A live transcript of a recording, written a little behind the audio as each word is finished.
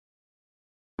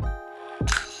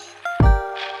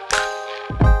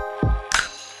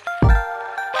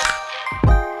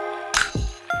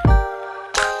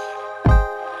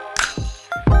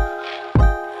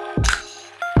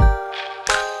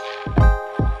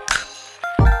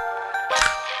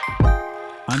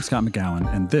I'm Scott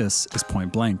McGowan, and this is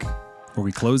Point Blank, where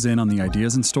we close in on the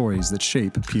ideas and stories that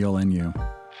shape PLNU.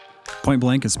 Point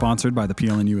Blank is sponsored by the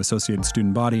PLNU Associated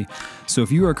Student Body, so if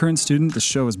you are a current student, the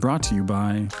show is brought to you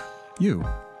by you.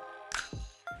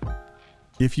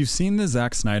 If you've seen the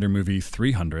Zack Snyder movie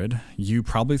 300, you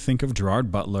probably think of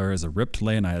Gerard Butler as a ripped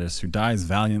Leonidas who dies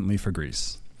valiantly for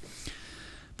Greece.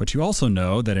 But you also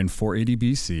know that in 480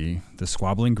 BC, the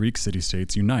squabbling Greek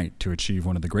city-states unite to achieve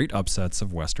one of the great upsets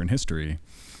of Western history.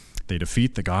 They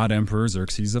defeat the god emperor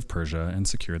Xerxes of Persia and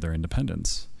secure their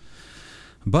independence.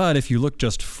 But if you look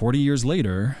just 40 years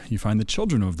later, you find the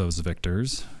children of those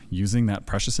victors using that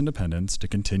precious independence to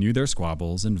continue their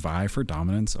squabbles and vie for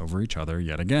dominance over each other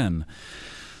yet again.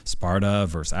 Sparta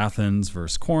versus Athens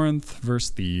versus Corinth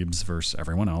versus Thebes versus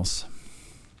everyone else.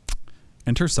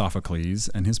 Enter Sophocles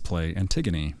and his play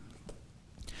Antigone.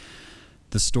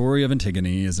 The story of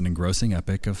Antigone is an engrossing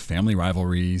epic of family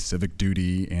rivalry, civic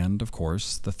duty, and, of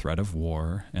course, the threat of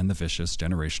war and the vicious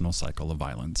generational cycle of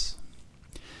violence.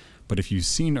 But if you've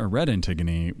seen or read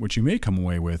Antigone, what you may come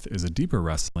away with is a deeper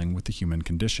wrestling with the human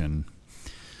condition.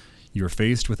 You are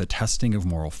faced with a testing of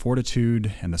moral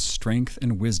fortitude and the strength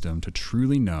and wisdom to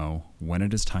truly know when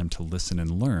it is time to listen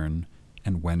and learn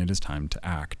and when it is time to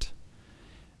act.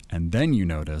 And then you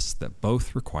notice that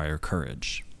both require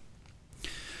courage.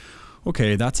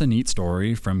 Okay, that's a neat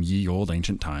story from ye old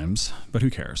ancient times, but who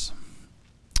cares?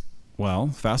 Well,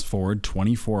 fast forward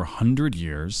 2,400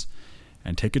 years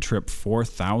and take a trip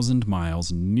 4,000 miles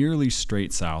nearly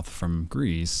straight south from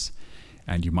Greece,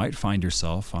 and you might find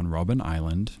yourself on Robben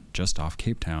Island, just off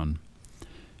Cape Town.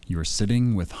 You are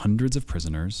sitting with hundreds of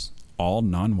prisoners, all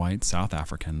non-white South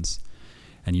Africans,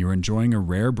 and you are enjoying a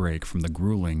rare break from the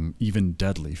grueling, even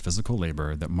deadly physical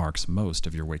labor that marks most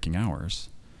of your waking hours.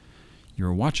 You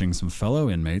are watching some fellow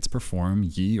inmates perform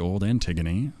Ye Olde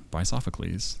Antigone by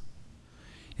Sophocles.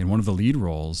 In one of the lead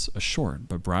roles, a short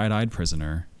but bright-eyed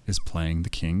prisoner is playing the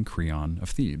King Creon of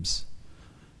Thebes.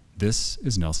 This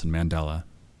is Nelson Mandela,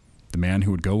 the man who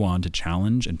would go on to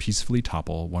challenge and peacefully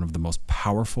topple one of the most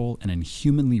powerful and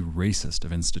inhumanly racist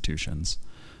of institutions,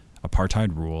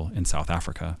 apartheid rule in South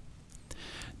Africa.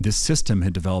 This system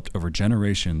had developed over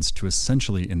generations to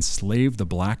essentially enslave the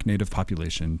black native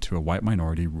population to a white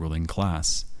minority ruling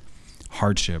class.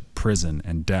 Hardship, prison,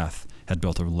 and death had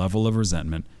built a level of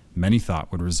resentment many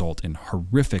thought would result in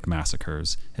horrific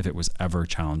massacres if it was ever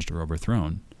challenged or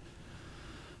overthrown.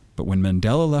 But when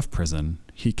Mandela left prison,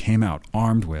 he came out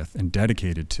armed with and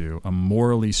dedicated to a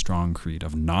morally strong creed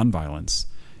of nonviolence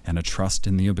and a trust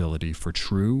in the ability for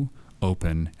true,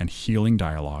 open, and healing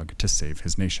dialogue to save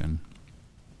his nation.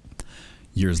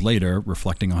 Years later,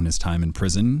 reflecting on his time in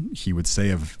prison, he would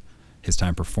say of his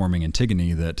time performing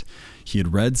Antigone that he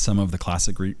had read some of the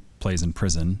classic Greek plays in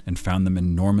prison and found them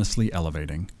enormously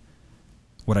elevating.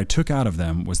 What I took out of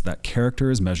them was that character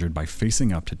is measured by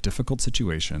facing up to difficult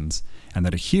situations, and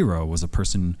that a hero was a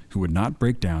person who would not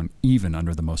break down even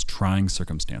under the most trying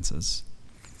circumstances.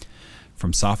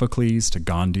 From Sophocles to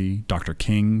Gandhi, Dr.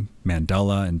 King,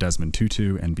 Mandela, and Desmond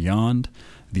Tutu, and beyond,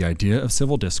 the idea of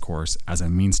civil discourse as a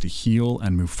means to heal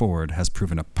and move forward has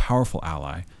proven a powerful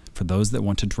ally for those that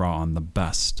want to draw on the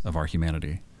best of our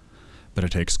humanity. But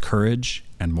it takes courage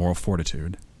and moral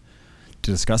fortitude.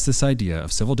 To discuss this idea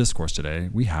of civil discourse today,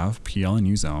 we have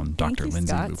PLNU's own Dr.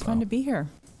 Lindsey Lupo. It's fun to be here.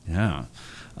 Yeah.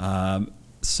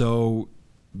 So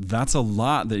that's a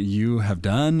lot that you have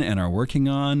done and are working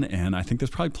on, and I think there's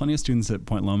probably plenty of students at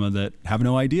Point Loma that have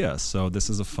no idea. So this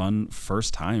is a fun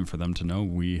first time for them to know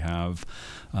we have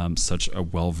such a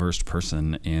well-versed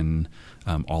person in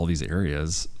all these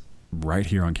areas right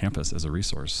here on campus as a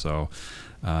resource. So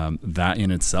that in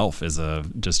itself is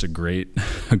just a great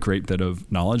bit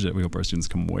of knowledge that we hope our students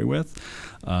come away with.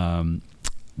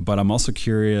 But I'm also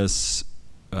curious,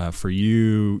 for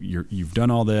you've done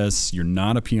all this, you're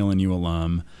not a PLNU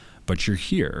alum, but you're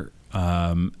here.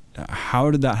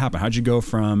 How did that happen? How'd you go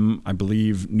from, I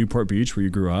believe, Newport Beach, where you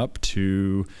grew up,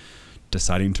 to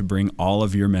deciding to bring all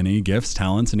of your many gifts,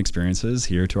 talents, and experiences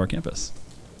here to our campus?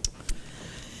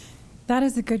 That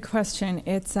is a good question.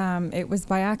 It was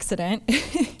by accident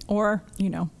or,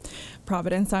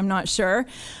 providence, I'm not sure.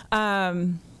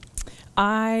 I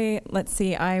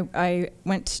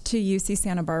went to UC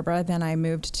Santa Barbara, then I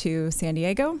moved to San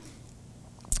Diego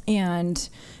and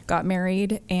got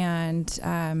married and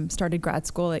started grad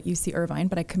school at UC Irvine,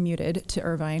 but I commuted to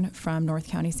Irvine from North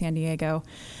County, San Diego.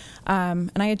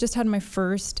 And I had just had my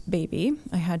first baby.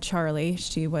 I had Charlie.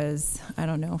 She was,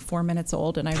 4 minutes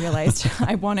old, and I realized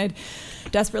I wanted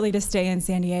desperately to stay in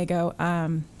San Diego.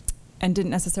 and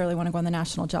didn't necessarily want to go on the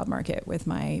national job market with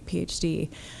my Ph.D.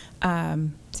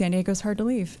 San Diego's hard to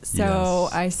leave. So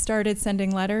Yes. I started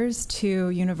sending letters to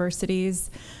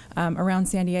universities around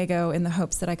San Diego in the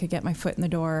hopes that I could get my foot in the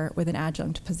door with an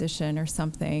adjunct position or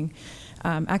something.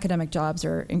 Academic jobs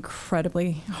are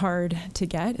incredibly hard to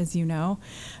get, as you know.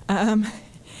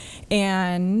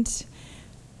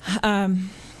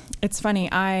 It's funny,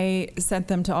 I sent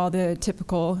them to all the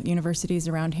typical universities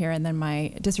around here, and then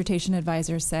my dissertation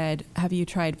advisor said, have you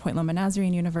tried Point Loma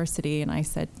Nazarene University? And I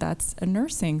said, that's a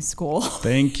nursing school.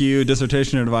 Thank you,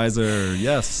 dissertation advisor.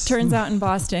 Yes. Turns out in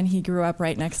Boston, he grew up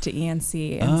right next to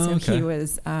ENC, and okay. he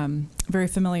was very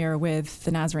familiar with the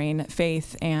Nazarene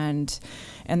faith and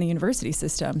the university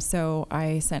system. So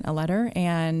I sent a letter,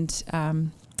 and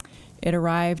it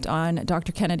arrived on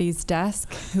Dr. Kennedy's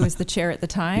desk, who was the chair at the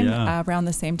time, around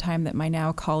the same time that my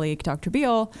now colleague, Dr.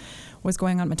 Beal, was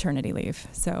going on maternity leave.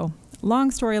 So long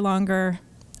story longer,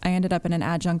 I ended up in an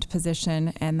adjunct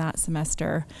position, and that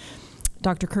semester,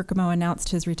 Dr. Kirkemo announced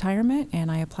his retirement,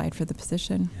 and I applied for the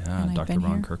position. Yeah, and Dr.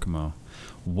 Ron Kirkemo.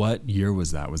 What year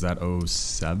was that? Was that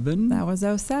 07? That was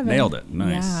 07. Nailed it.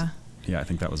 Nice. Yeah. Yeah, I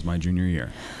think that was my junior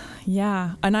year.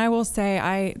 Yeah, and I will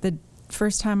say the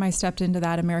first time I stepped into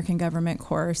that American government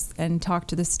course and talked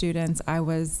to the students, I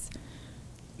was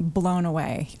blown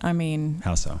away. I mean,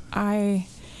 how so?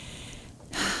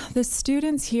 The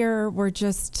students here were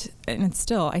just, and it's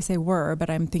still, I say were, but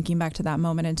I'm thinking back to that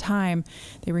moment in time,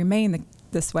 they remain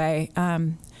this way,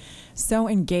 so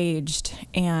engaged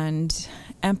and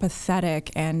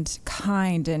empathetic and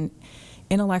kind and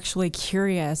intellectually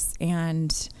curious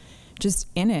and just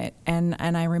in it. And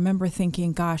I remember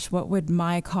thinking, gosh, what would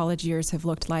my college years have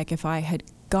looked like if I had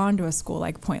gone to a school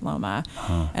like Point Loma?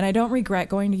 And I don't regret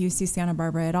going to UC Santa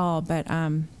Barbara at all, but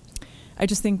I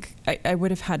just think I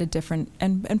would have had a different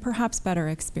and perhaps better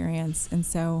experience. And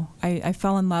so I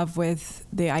fell in love with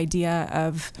the idea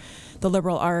of the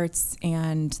liberal arts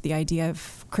and the idea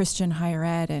of Christian higher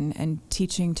ed and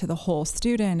teaching to the whole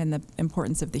student and the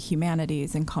importance of the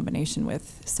humanities in combination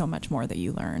with so much more that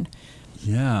you learn.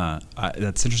 Yeah,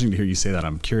 that's interesting to hear you say that.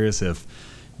 I'm curious if,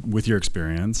 with your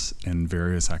experience in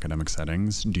various academic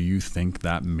settings, do you think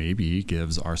that maybe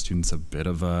gives our students a bit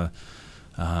of a,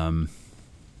 our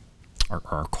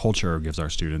culture gives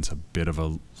our students a bit of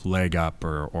a leg up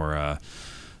or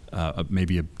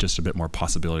maybe just a bit more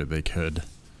possibility that they could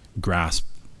grasp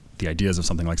the ideas of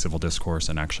something like civil discourse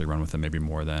and actually run with them maybe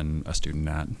more than a student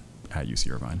at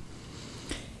UC Irvine?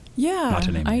 Yeah, Not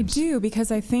to name names. I do,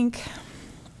 because I think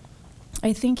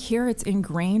here it's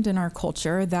ingrained in our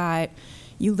culture that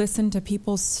you listen to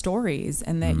people's stories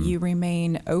and that you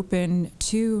remain open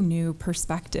to new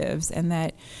perspectives and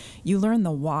that you learn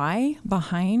the why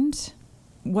behind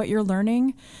what you're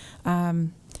learning.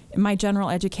 In my general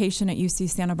education at UC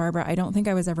Santa Barbara, I don't think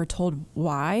I was ever told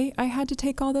why I had to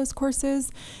take all those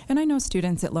courses. And I know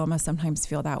students at Loma sometimes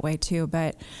feel that way too,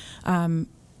 but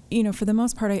for the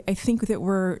most part, I think that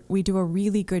we do a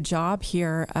really good job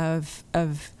here of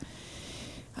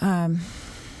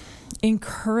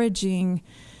encouraging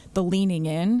the leaning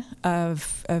in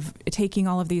of taking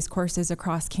all of these courses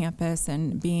across campus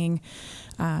and being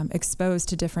exposed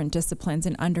to different disciplines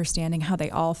and understanding how they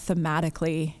all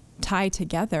thematically tie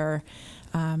together.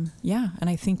 And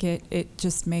I think it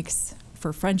just makes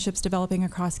for friendships developing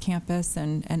across campus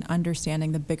and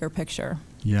understanding the bigger picture.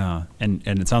 Yeah. And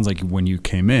it sounds like when you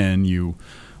came in, you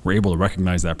were able to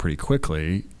recognize that pretty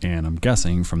quickly. And I'm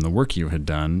guessing from the work you had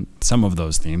done, some of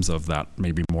those themes of that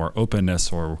maybe more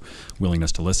openness or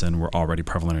willingness to listen were already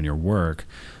prevalent in your work.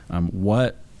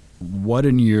 What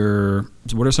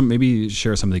are some, maybe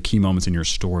share some of the key moments in your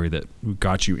story that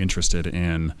got you interested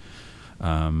in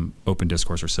open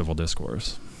discourse or civil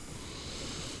discourse?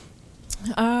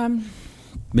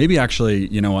 Maybe actually,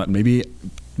 you know what,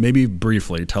 maybe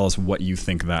briefly tell us what you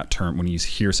think that term, when you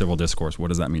hear civil discourse, what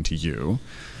does that mean to you?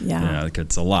 Yeah,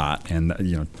 it's a lot, and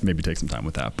maybe take some time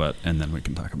with that, and then we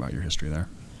can talk about your history there.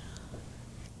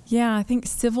 Yeah, I think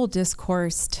civil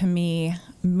discourse to me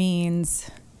means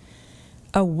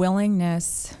a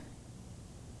willingness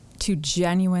to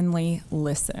genuinely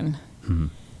listen. Mm-hmm.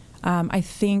 I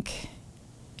think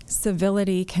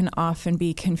civility can often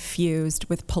be confused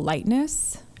with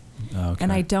politeness. Okay.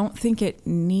 And I don't think it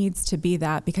needs to be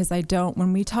that, because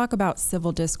when we talk about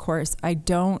civil discourse, I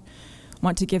don't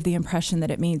want to give the impression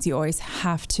that it means you always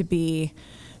have to be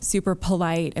super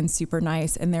polite and super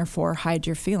nice and therefore hide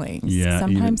your feelings. Yeah,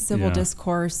 sometimes civil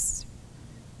discourse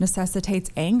necessitates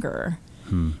anger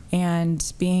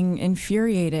and being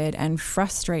infuriated and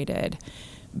frustrated.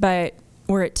 But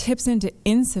where it tips into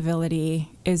incivility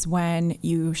is when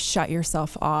you shut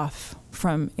yourself off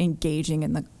from engaging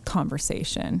in the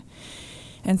conversation.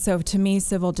 And so to me,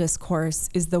 civil discourse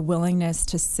is the willingness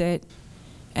to sit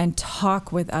and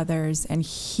talk with others and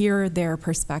hear their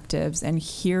perspectives and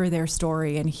hear their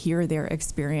story and hear their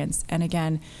experience. And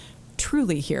again,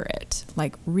 truly hear it,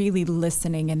 like really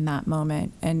listening in that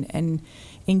moment and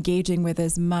engaging with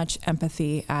as much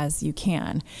empathy as you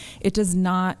can. It does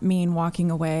not mean walking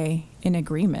away in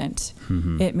agreement.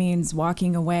 Mm-hmm. It means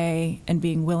walking away and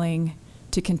being willing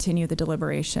to continue the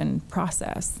deliberation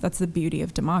process. That's the beauty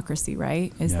of democracy,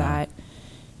 right? Is that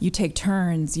you take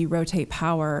turns, you rotate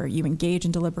power, you engage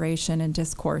in deliberation and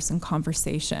discourse and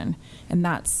conversation. And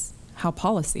that's how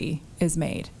policy is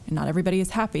made. And not everybody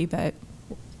is happy, but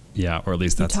yeah, or at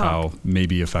least that's how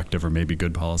maybe effective or maybe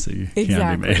good policy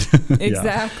can be made.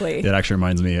 Exactly. It actually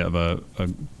reminds me of a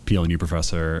PLNU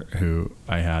professor who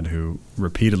I had who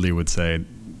repeatedly would say,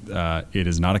 it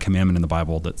is not a commandment in the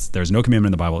Bible there's no commandment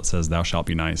in the Bible that says thou shalt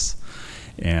be nice.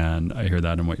 And I hear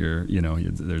that in what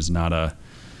there's not a,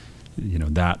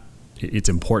 that it's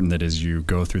important that as you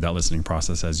go through that listening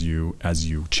process, as you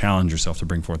challenge yourself to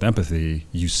bring forth empathy,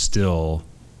 you still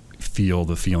feel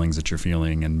the feelings that you're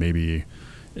feeling and maybe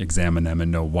examine them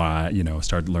and know why,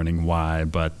 start learning why,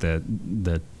 but that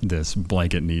this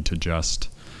blanket need to just,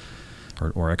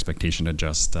 or expectation to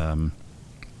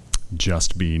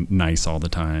just be nice all the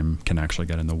time can actually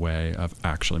get in the way of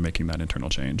actually making that internal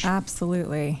change.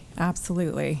 Absolutely.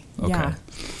 Okay. Yeah.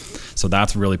 So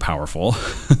that's really powerful.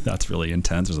 That's really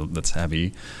intense. That's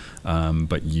heavy.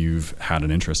 But you've had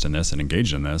an interest in this and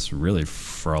engaged in this really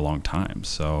for a long time.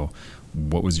 So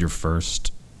what was your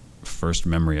first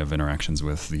memory of interactions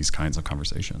with these kinds of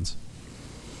conversations?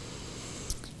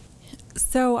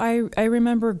 So I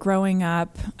remember growing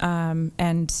up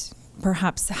and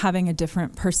perhaps having a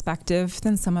different perspective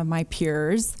than some of my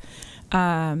peers.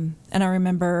 And I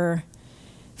remember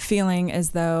feeling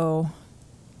as though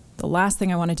the last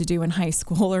thing I wanted to do in high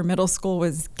school or middle school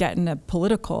was get in a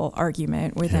political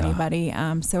argument with anybody.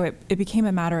 So it became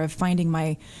a matter of finding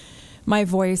my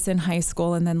voice in high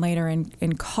school and then later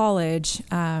in college,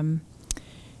 and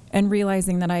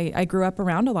realizing that I grew up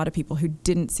around a lot of people who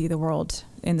didn't see the world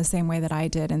in the same way that I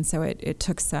did. And so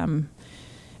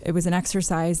it was an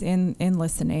exercise in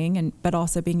listening, but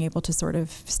also being able to sort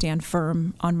of stand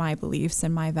firm on my beliefs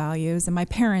and my values. And my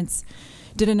parents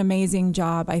did an amazing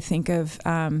job, I think, of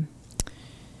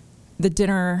the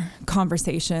dinner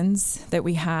conversations that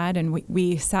we had. And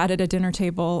we sat at a dinner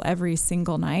table every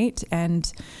single night,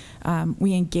 and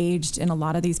we engaged in a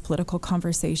lot of these political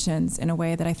conversations in a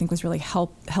way that I think was really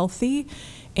healthy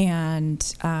and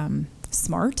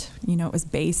smart. It was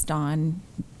based on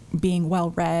being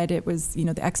well-read. It was,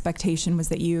 the expectation was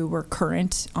that you were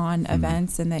current on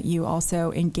events and that you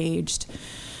also engaged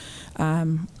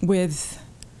with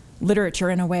literature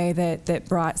in a way that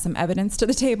brought some evidence to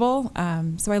the table.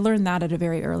 So I learned that at a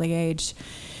very early age.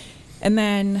 And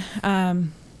then,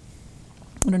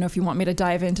 I don't know if you want me to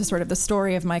dive into sort of the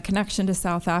story of my connection to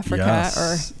South Africa.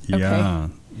 Yes. Yeah.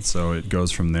 So it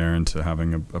goes from there into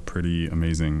having a pretty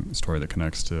amazing story that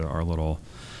connects to our little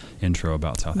intro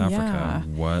about South Africa.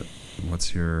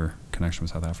 What's your connection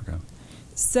with South Africa?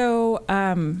 So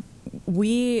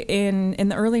we in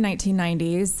the early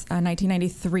 1990s,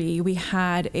 1993, we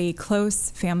had a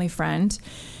close family friend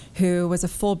who was a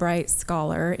Fulbright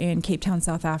scholar in Cape Town,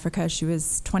 South Africa. She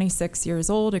was 26 years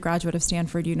old, a graduate of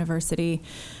Stanford University.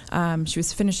 She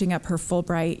was finishing up her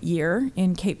Fulbright year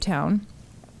in Cape Town,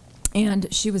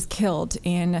 and she was killed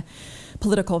in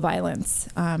political violence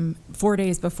 4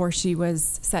 days before she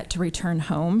was set to return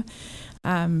home.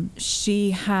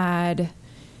 She had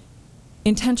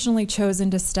intentionally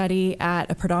chosen to study at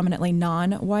a predominantly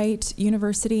non-white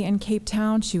university in Cape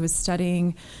Town. She was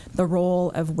studying the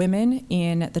role of women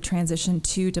in the transition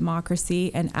to democracy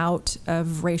and out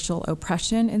of racial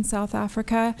oppression in South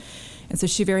Africa. And so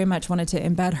she very much wanted to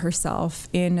embed herself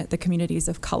in the communities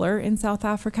of color in South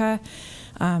Africa.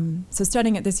 So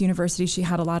studying at this university, she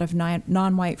had a lot of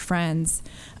non-white friends,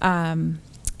 and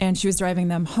she was driving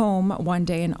them home one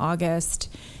day in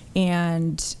August,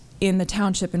 and in the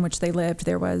township in which they lived,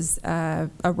 there was a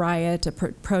riot, a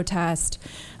protest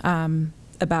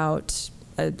about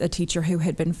a teacher who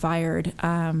had been fired.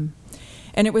 And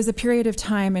it was a period of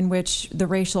time in which the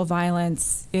racial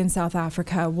violence in South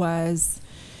Africa was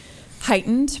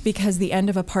heightened because the end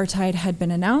of apartheid had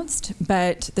been announced,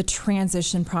 but the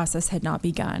transition process had not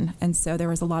begun. And so there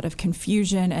was a lot of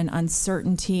confusion and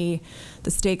uncertainty. The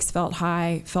stakes felt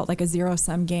high, felt like a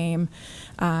zero-sum game.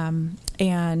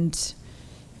 And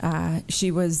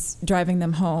she was driving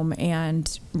them home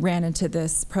and ran into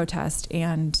this protest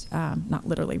and not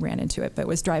literally ran into it, but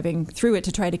was driving through it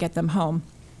to try to get them home.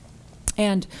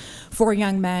 And 4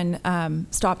 young men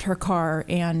stopped her car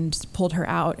and pulled her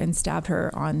out and stabbed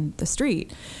her on the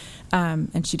street.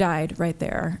 And she died right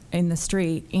there in the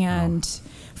street. And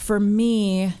for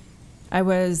me, I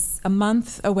was a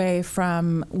month away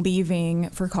from leaving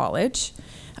for college.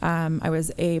 I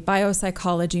was a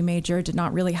biopsychology major, did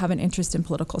not really have an interest in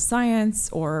political science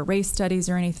or race studies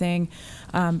or anything.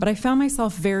 But I found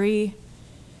myself very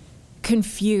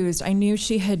confused. I knew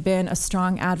she had been a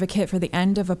strong advocate for the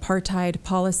end of apartheid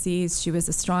policies. She was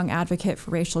a strong advocate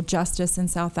for racial justice in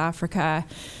South Africa.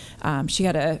 She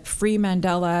had a Free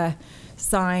Mandela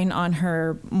sign on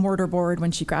her mortarboard when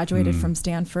she graduated from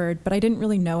Stanford, but I didn't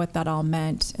really know what that all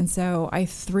meant. And so I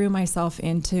threw myself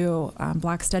into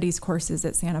Black Studies courses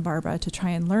at Santa Barbara to try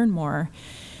and learn more.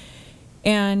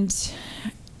 And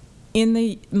in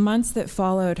the months that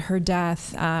followed her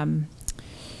death,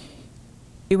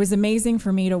 it was amazing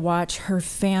for me to watch her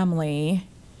family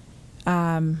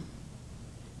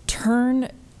turn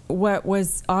what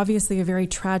was obviously a very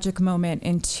tragic moment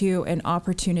into an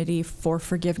opportunity for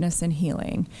forgiveness and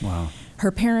healing. Wow. Her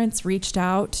parents reached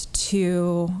out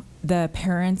to the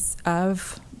parents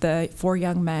of the 4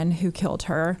 young men who killed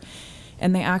her,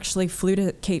 and they actually flew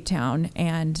to Cape Town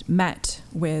and met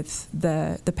with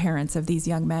the parents of these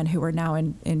young men who are now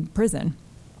in prison.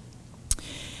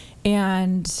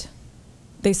 And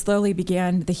they slowly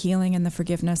began the healing and the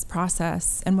forgiveness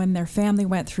process. And when their family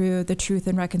went through the Truth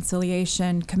and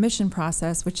Reconciliation Commission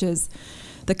process, which is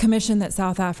the commission that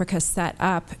South Africa set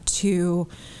up to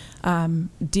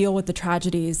deal with the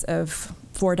tragedies of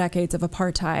 4 decades of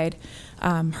apartheid,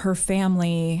 her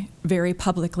family very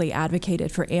publicly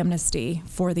advocated for amnesty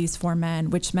for these 4 men,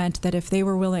 which meant that if they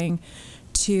were willing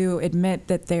to admit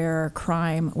that their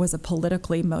crime was a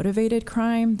politically motivated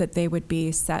crime, that they would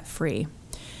be set free.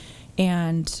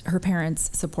 And her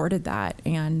parents supported that,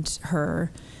 and her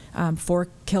 4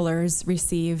 killers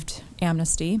received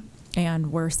amnesty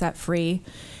and were set free.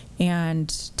 And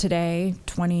today,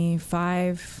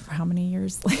 25, how many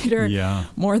years later? Yeah.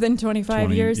 More than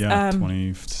 25 years? Yeah,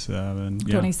 27.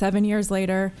 27 years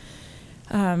later,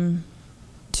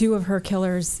 2 of her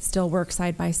killers still work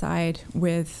side by side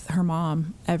with her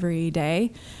mom every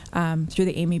day through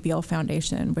the Amy Beale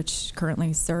Foundation, which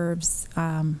currently serves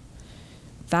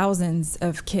thousands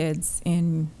of kids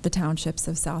in the townships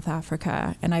of South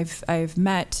Africa. And I've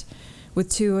met with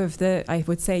 2 of the, I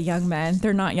would say, young men.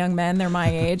 They're not young men, they're my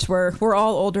age. We're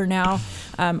all older now.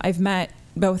 I've met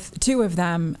 2 of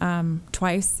them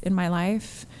twice in my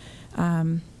life.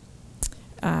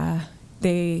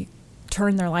 They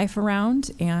turned their life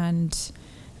around, and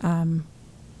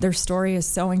their story is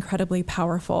so incredibly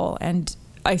powerful. And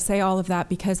I say all of that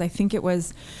because I think it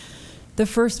was the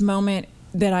first moment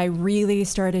that I really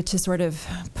started to sort of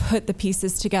put the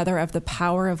pieces together of the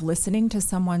power of listening to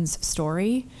someone's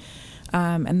story,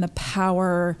 and the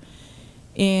power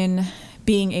in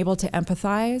being able to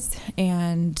empathize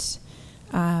and,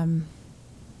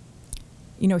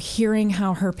 hearing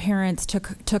how her parents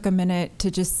took a minute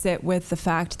to just sit with the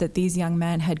fact that these young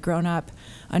men had grown up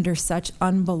under such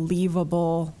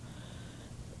unbelievable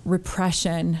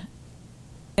repression,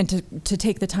 and to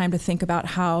take the time to think about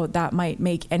how that might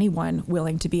make anyone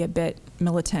willing to be a bit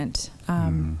militant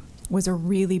was a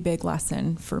really big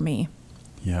lesson for me.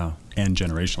 Yeah, and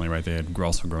generationally, right? They had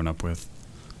also grown up with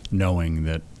knowing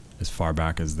that as far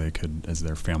back as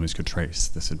their families could trace,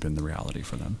 this had been the reality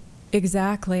for them.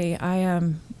 Exactly.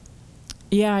 My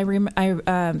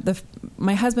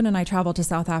husband and I traveled to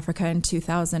South Africa in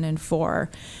 2004,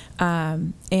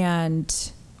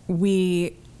 and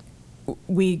we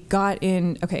got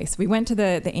in. Okay, so we went to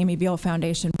the Amy Beale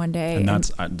Foundation one day, and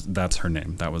that's her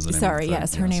name. That was the name. Sorry,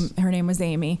 yes, her name was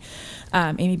Amy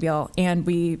Beale, and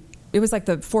it was like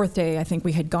the 4th day I think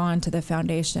we had gone to the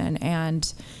foundation,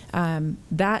 and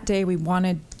that day we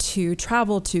wanted to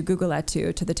travel to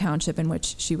Gugulethu, to the township in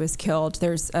which she was killed.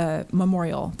 There's a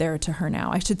memorial there to her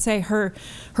now. I should say her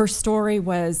story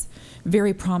was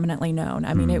very prominently known.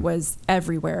 I mean, it was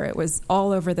everywhere. It was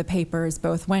all over the papers,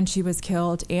 both when she was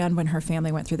killed and when her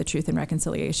family went through the Truth and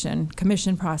Reconciliation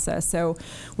Commission process. So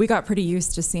we got pretty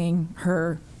used to seeing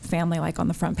her family like on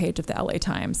the front page of the LA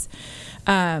Times.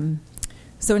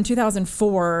 So in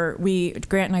 2004,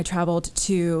 Grant and I traveled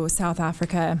to South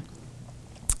Africa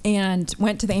and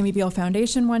went to the Amy Beale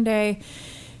Foundation one day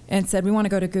and said, we want to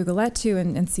go to Gugulethu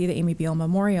and see the Amy Beale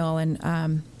Memorial.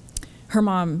 And her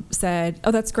mom said,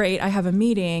 oh, that's great. I have a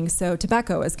meeting, so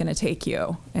Tobacco is going to take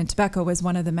you. And Tobacco was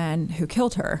one of the men who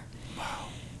killed her. Wow.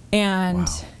 And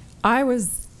wow.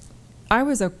 I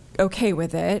was okay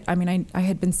with it. I mean, I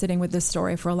had been sitting with this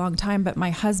story for a long time, but my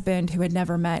husband, who had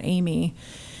never met Amy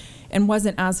and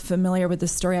wasn't as familiar with the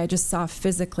story, I just saw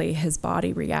physically his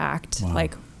body react. Wow.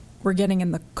 Like, we're getting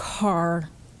in the car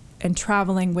and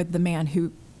traveling with the man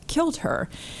who killed her.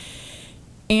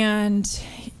 And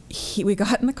we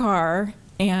got in the car,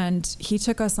 and he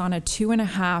took us on a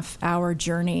 2.5-hour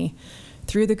journey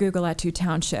through the Guguletu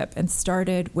Township and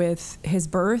started with his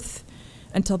birth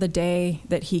until the day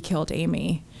that he killed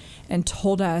Amy, and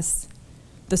told us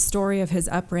the story of his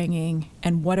upbringing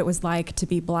and what it was like to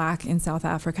be Black in South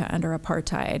Africa under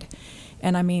apartheid.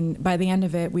 And I mean, by the end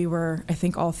of it, we were, I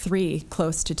think, all three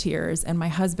close to tears. And my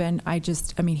husband,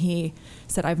 he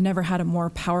said, I've never had a more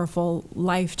powerful,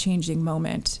 life-changing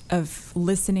moment of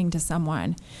listening to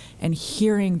someone and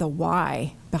hearing the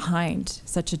why behind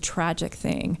such a tragic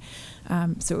thing.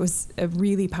 So it was a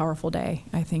really powerful day,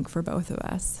 I think, for both of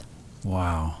us.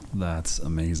 Wow, that's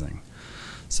amazing.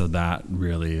 So that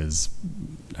really is,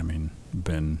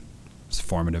 been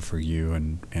formative for you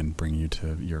and bring you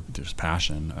to your this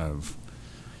passion of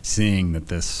seeing that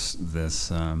this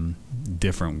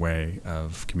different way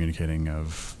of communicating,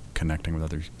 of connecting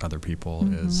with other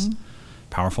people is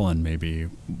powerful, and maybe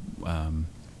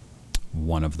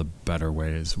one of the better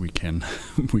ways we can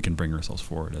bring ourselves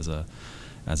forward as a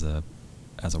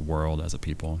world, as a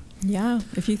people. Yeah,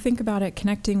 if you think about it,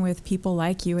 connecting with people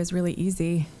like you is really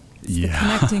easy. It's the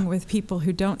connecting with people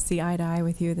who don't see eye to eye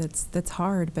with you that's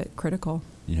hard but critical.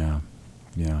 Yeah.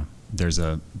 There's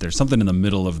something in the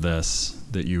middle of this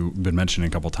that you've been mentioning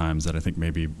a couple times that I think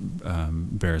maybe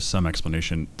bears some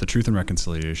explanation. The Truth and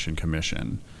Reconciliation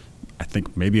Commission. I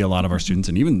think maybe a lot of our students,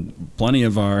 and even plenty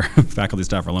of our faculty,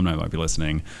 staff, or alumni might be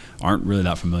listening, aren't really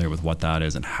that familiar with what that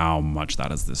is and how much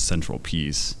that is the central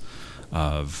piece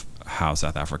of how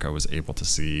South Africa was able to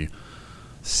see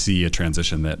a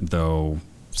transition that, though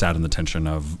sat in the tension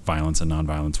of violence and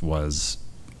nonviolence, was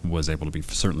able to be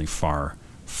certainly far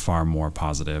more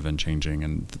positive and changing,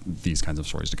 and these kinds of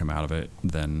stories to come out of it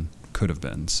than could have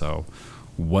been. So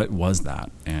what was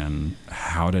that, and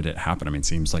how did it happen? I mean, it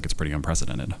seems like it's pretty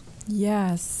unprecedented.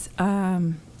 Yes.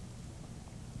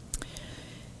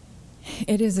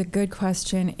 It is a good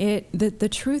question. The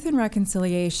Truth and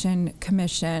Reconciliation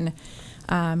Commission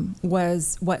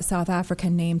was what South Africa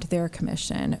named their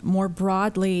commission. More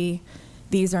broadly,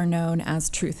 these are known as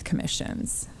truth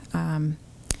commissions.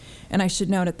 And I should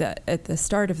note at the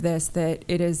start of this that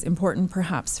it is important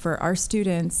perhaps for our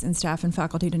students and staff and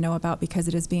faculty to know about, because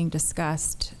it is being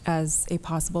discussed as a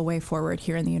possible way forward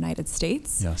here in the United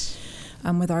States. Yes.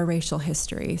 With our racial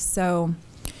history. So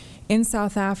in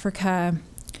South Africa,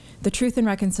 the Truth and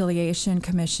Reconciliation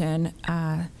Commission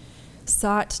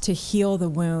sought to heal the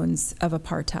wounds of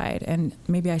apartheid. And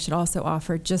maybe I should also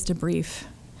offer just a brief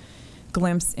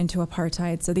glimpse into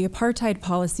apartheid. So the apartheid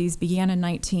policies began in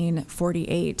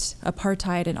 1948.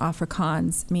 Apartheid in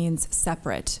Afrikaans means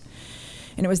separate.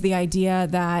 And it was the idea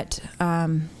that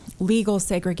legal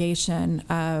segregation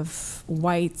of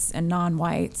whites and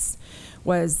non-whites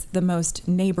was the most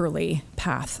neighborly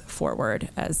path forward,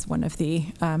 as one of the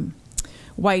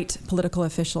white political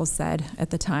officials said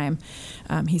at the time.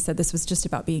 He said this was just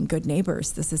about being good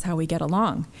neighbors. This is how we get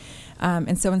along.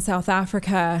 And so in South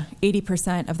Africa,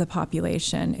 80% of the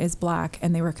population is Black,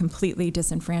 and they were completely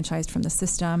disenfranchised from the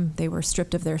system. They were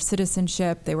stripped of their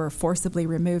citizenship. They were forcibly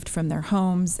removed from their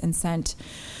homes and sent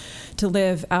to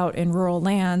live out in rural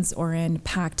lands or in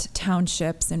packed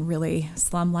townships in really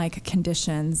slum-like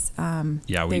conditions.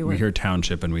 We hear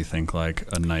township and we think like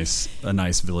a nice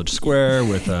village square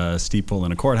with a steeple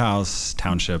and a courthouse.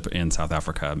 Township in South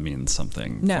Africa means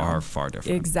something far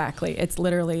different. Exactly. It's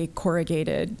literally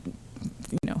corrugated,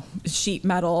 sheet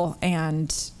metal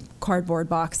and cardboard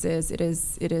boxes. It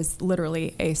is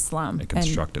literally a slum. A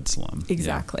constructed slum.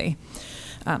 Exactly. Yeah.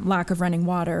 Lack of running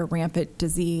water, rampant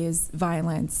disease,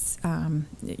 violence.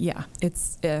 They had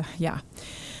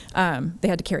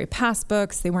to carry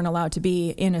passbooks. They weren't allowed to be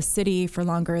in a city for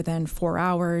longer than 4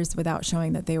 hours without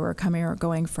showing that they were coming or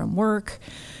going from work.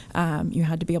 You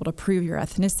had to be able to prove your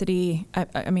ethnicity.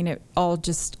 It all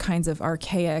just kinds of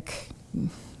archaic,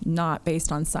 not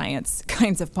based on science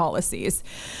kinds of policies,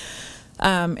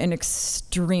 and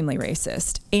extremely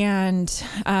racist. And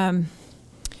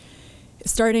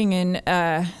starting in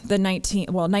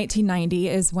 1990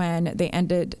 is when they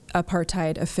ended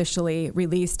apartheid officially,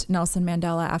 released Nelson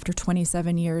Mandela after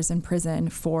 27 years in prison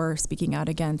for speaking out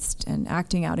against and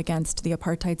acting out against the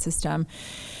apartheid system.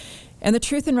 And the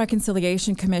Truth and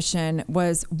Reconciliation Commission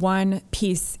was one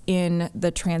piece in the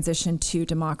transition to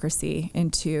democracy,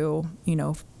 into,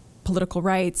 political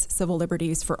rights, civil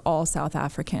liberties for all South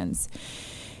Africans.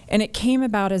 And it came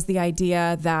about as the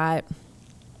idea that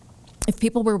if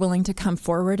people were willing to come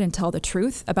forward and tell the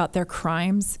truth about their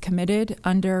crimes committed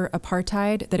under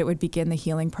apartheid, that it would begin the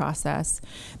healing process.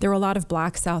 There were a lot of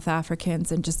Black South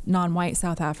Africans and just non-white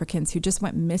South Africans who just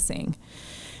went missing.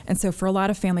 And so for a lot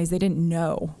of families, they didn't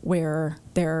know where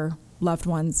their loved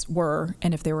ones were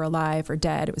and if they were alive or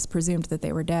dead. It was presumed that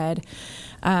they were dead.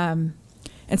 And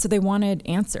so they wanted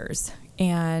answers.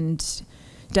 And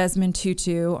Desmond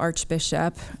Tutu,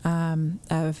 Archbishop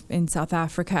in South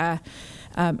Africa,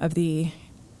 of the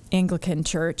Anglican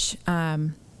Church,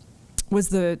 was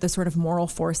the sort of moral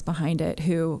force behind it,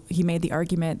 he made the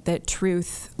argument that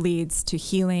truth leads to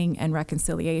healing and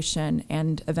reconciliation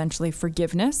and eventually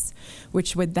forgiveness,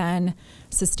 which would then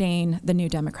sustain the new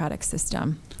democratic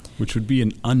system. Which would be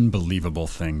an unbelievable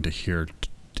thing to hear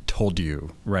told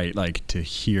you, right? Like to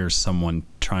hear someone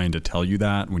trying to tell you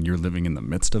that when you're living in the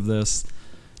midst of this,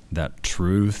 that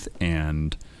truth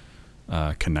and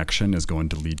connection is going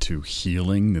to lead to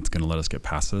healing that's going to let us get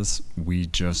past this. We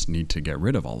just need to get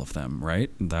rid of all of them, right?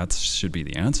 That should be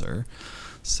the answer.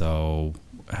 So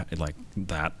like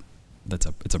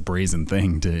it's a brazen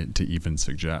thing to even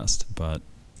suggest, but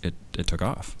it took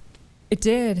off. It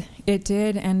did.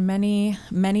 And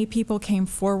many people came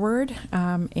forward,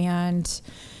 and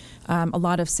a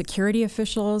lot of security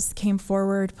officials came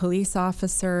forward, police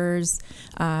officers,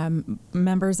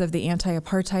 members of the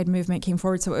anti-apartheid movement came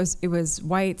forward. So it was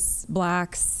whites,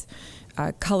 blacks,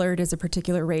 colored as a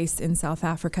particular race in South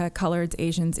Africa, coloreds,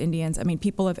 Asians, Indians. I mean,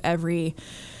 people of every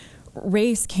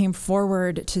race came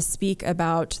forward to speak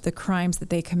about the crimes that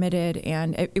they committed,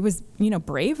 and it was,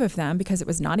 brave of them because it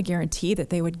was not a guarantee that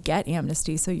they would get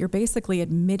amnesty. So you're basically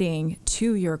admitting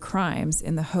to your crimes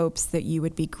in the hopes that you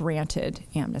would be granted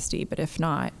amnesty. But if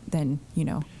not, then,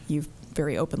 you've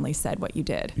very openly said what you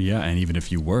did. Yeah, and even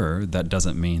if you were, that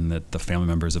doesn't mean that the family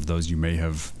members of those you may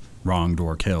have wronged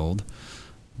or killed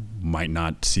might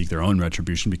not seek their own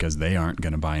retribution because they aren't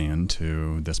going to buy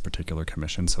into this particular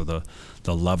commission. So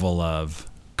the level of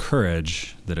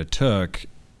courage that it took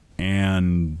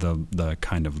and the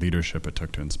kind of leadership it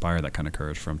took to inspire that kind of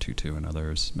courage from Tutu and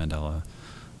others, Mandela,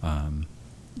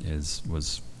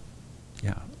 was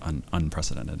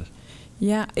unprecedented.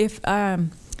 Yeah, if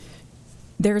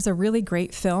there's a really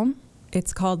great film.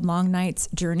 It's called Long Night's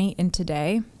Journey into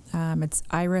Day. It's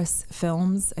Iris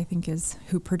Films, I think, is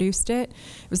who produced it.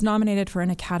 It was nominated for an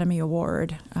Academy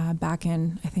Award back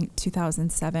in, I think,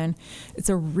 2007. It's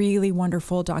a really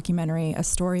wonderful documentary, a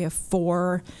story of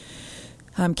 4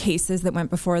 cases that went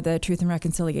before the Truth and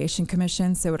Reconciliation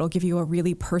Commission. So it'll give you a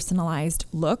really personalized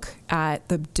look at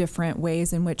the different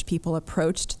ways in which people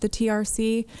approached the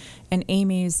TRC. And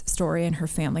Amy's story and her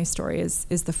family's story is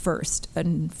the first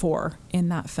and 4 in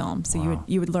that film. So Wow.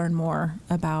 you would learn more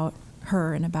about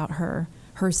her and about her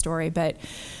story. But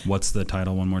what's the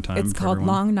title one more time? It's called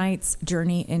everyone? Long Night's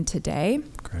Journey into Day.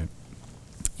 Great.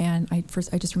 And I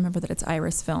just remember that it's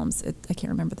Iris Films. I can't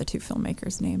remember the 2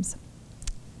 filmmakers' names.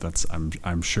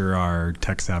 I'm sure our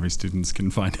tech savvy students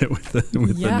can find it with the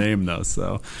name though.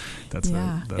 So that's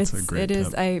a great tip.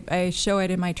 Is. I show it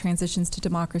in my Transitions to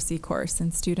Democracy course,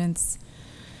 and students,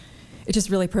 it just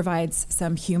really provides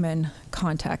some human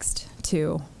context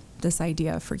to this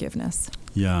idea of forgiveness.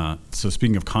 Yeah. So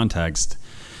speaking of context,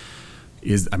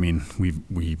 it's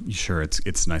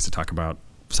nice to talk about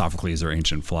Sophocles or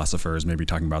ancient philosophers, maybe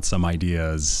talking about some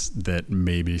ideas that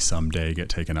maybe someday get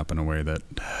taken up in a way that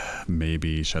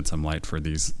maybe shed some light for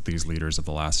these leaders of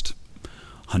the last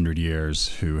 100 years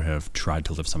who have tried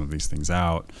to live some of these things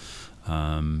out,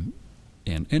 and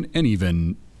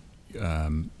even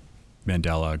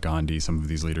Mandela, Gandhi, some of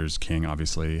these leaders, King,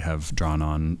 obviously, have drawn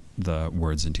on the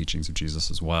words and teachings of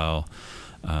Jesus as well.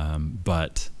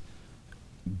 But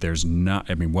there's not,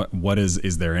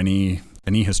 is there any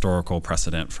historical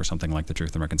precedent for something like the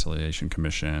Truth and Reconciliation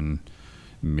Commission?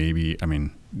 Maybe,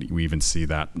 we even see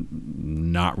that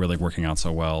not really working out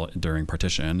so well during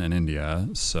partition in India.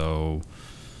 So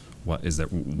what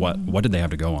did they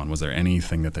have to go on? Was there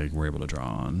anything that they were able to draw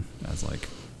on as like,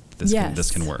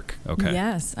 this can work? Okay.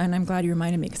 Yes, and I'm glad you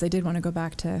reminded me because I did want to go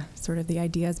back to sort of the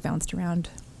ideas bounced around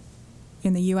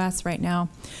in the U.S. right now.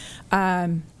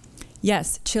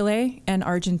 Yes, Chile and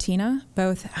Argentina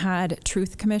both had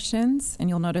truth commissions, and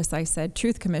you'll notice I said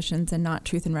truth commissions and not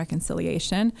Truth and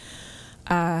Reconciliation.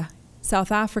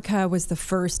 South Africa was the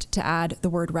first to add the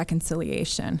word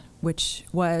reconciliation, which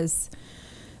was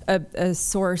a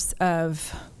source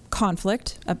of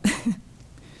conflict,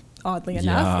 oddly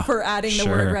enough, for adding the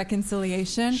word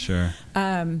reconciliation. Sure.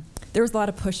 There was a lot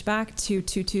of pushback to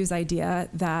Tutu's idea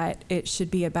that it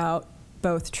should be about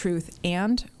both truth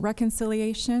and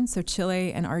reconciliation. So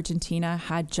Chile and Argentina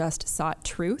had just sought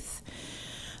truth.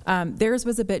 Theirs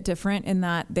was a bit different in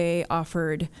that they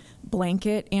offered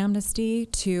blanket amnesty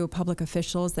to public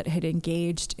officials that had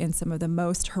engaged in some of the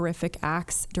most horrific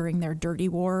acts during their dirty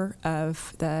war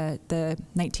of the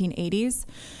 1980s,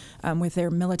 with their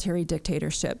military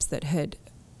dictatorships that had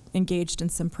engaged in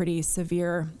some pretty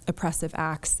severe oppressive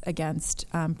acts against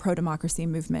pro-democracy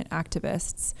movement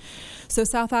activists. So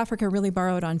South Africa really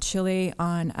borrowed on Chile,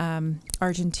 on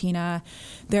Argentina.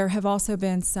 There have also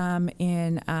been some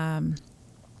in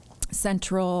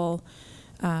Central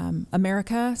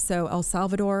America. So El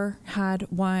Salvador had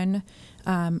one.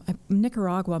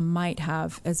 Nicaragua might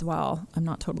have as well. I'm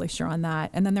not totally sure on that.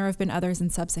 And then there have been others in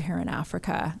sub-Saharan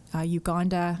Africa,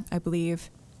 Uganda, I believe.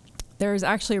 There's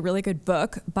actually a really good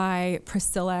book by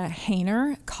Priscilla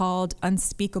Hayner called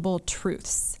Unspeakable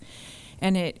Truths.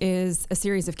 And it is a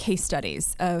series of case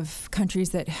studies of countries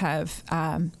that have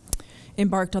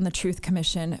embarked on the Truth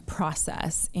Commission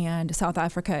process. And South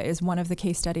Africa is one of the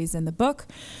case studies in the book,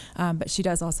 but she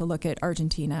does also look at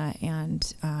Argentina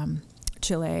and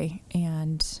Chile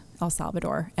and El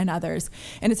Salvador and others.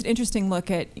 And it's an interesting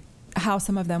look at how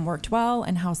some of them worked well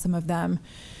and how some of them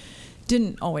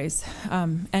didn't always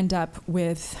end up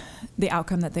with the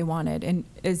outcome that they wanted. And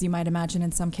as you might imagine,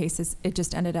 in some cases, it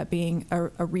just ended up being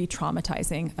a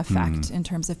re-traumatizing effect in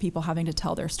terms of people having to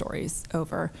tell their stories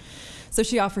over. So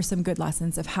she offers some good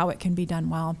lessons of how it can be done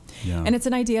well. Yeah. And it's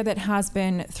an idea that has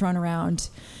been thrown around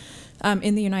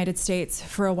in the United States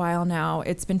for a while now.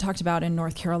 It's been talked about in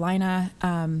North Carolina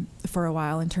for a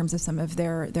while in terms of some of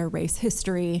their race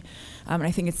history. And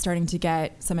I think it's starting to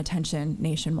get some attention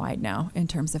nationwide now in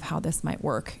terms of how this might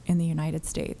work in the United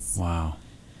States. Wow.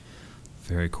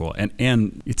 Very cool.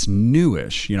 And it's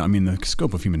newish. You know, I mean, the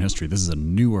scope of human history, this is a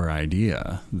newer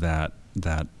idea that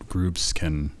groups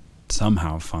can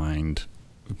somehow find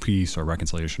peace or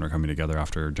reconciliation or coming together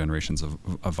after generations of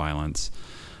violence.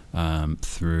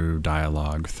 Through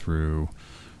dialogue, through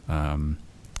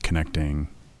connecting,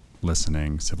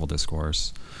 listening, civil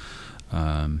discourse.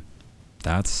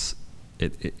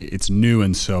 It's new,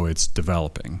 and so it's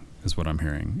developing, is what I'm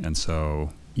hearing. And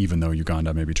so even though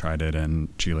Uganda maybe tried it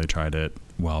and Chile tried it,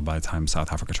 well, by the time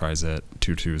South Africa tries it,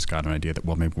 Tutu's got an idea that,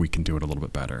 well, maybe we can do it a little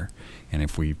bit better. And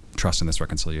if we trust in this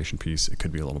reconciliation piece, it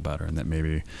could be a little better. And that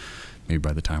maybe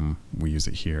by the time we use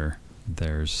it here,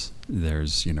 there's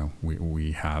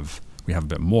we have a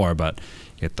bit more, but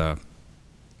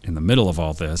in the middle of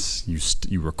all this,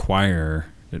 you require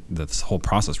this whole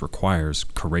process requires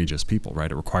courageous people,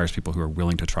 right? It requires people who are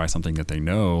willing to try something that they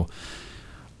know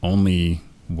only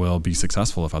will be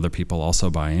successful if other people also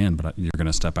buy in. But you're going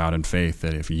to step out in faith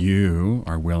that if you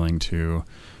are willing to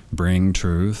bring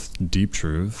truth, deep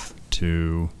truth,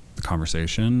 to the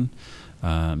conversation,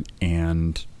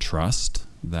 and trust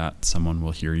that someone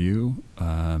will hear you,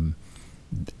 and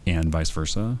vice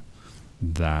versa,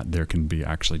 that there can be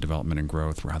actually development and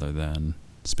growth rather than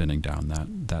spinning down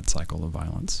that cycle of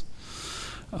violence.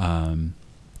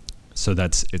 So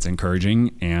it's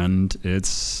encouraging and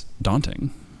it's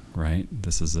daunting, right?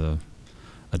 This is a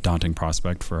daunting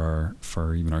prospect for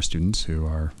even our students who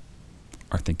are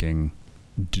thinking,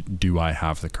 do I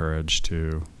have the courage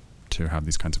to have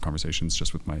these kinds of conversations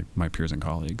just with my peers and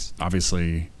colleagues?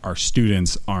 Obviously, our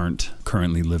students aren't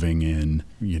currently living in,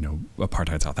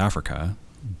 apartheid South Africa,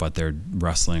 but they're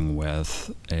wrestling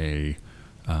with an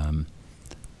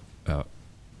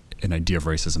idea of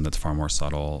racism that's far more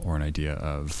subtle, or an idea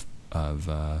of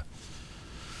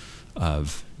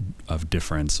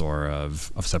difference or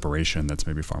of separation that's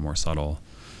maybe far more subtle.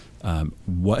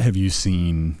 What have you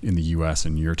seen in the U.S.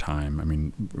 in your time? I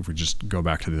mean, if we just go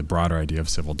back to the broader idea of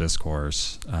civil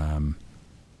discourse,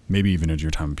 maybe even in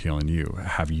your time at PLNU,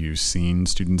 have you seen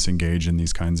students engage in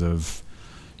these kinds of,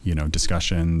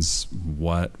 discussions?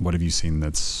 What have you seen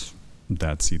that's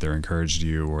either encouraged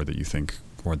you, or that you think,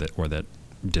 or that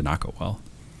did not go well?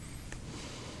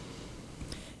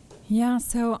 Yeah,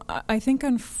 so I think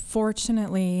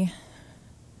unfortunately,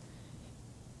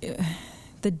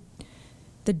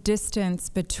 the distance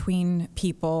between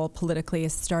people politically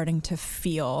is starting to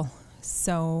feel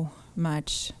so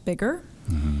much bigger.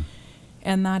 Mm-hmm.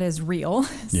 And that is real.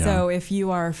 Yeah. So if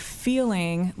you are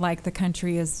feeling like the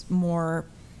country is more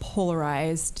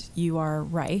polarized, you are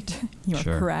right. You are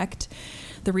correct.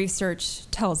 The research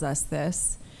tells us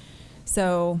this.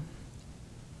 So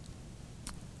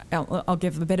I'll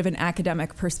give a bit of an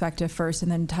academic perspective first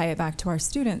and then tie it back to our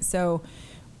students. So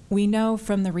we know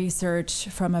from the research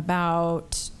from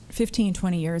about 15,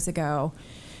 20 years ago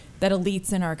that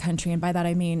elites in our country, and by that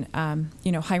I mean,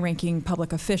 high-ranking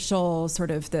public officials,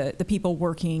 sort of the people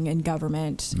working in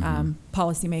government,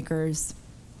 policymakers,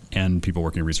 and people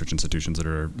working in research institutions that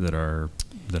are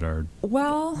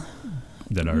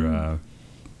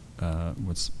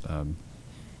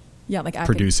like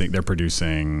producing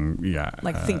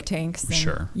like think tanks.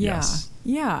 Sure. Yes.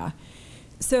 Yeah.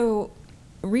 So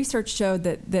research showed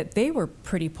that they were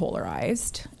pretty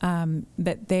polarized,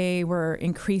 that they were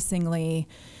increasingly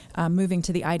moving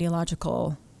to the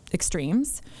ideological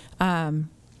extremes.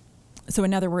 So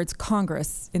in other words,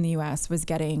 Congress in the U.S. was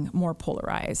getting more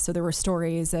polarized. So there were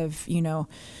stories of,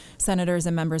 senators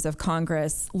and members of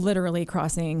Congress literally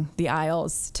crossing the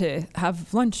aisles to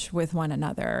have lunch with one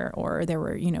another, or there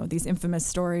were, these infamous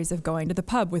stories of going to the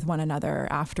pub with one another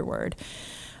afterward,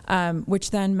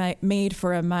 which then made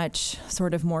for a much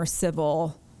sort of more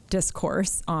civil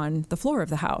discourse on the floor of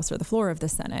the House or the floor of the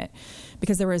Senate,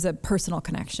 because there was a personal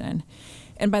connection.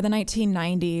 And by the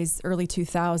 1990s, early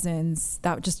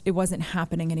 2000s, it wasn't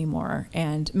happening anymore.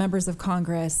 And members of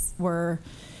Congress were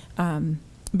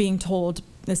being told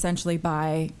essentially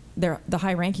by the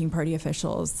high-ranking party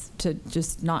officials to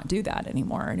just not do that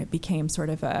anymore. And it became sort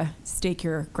of a stake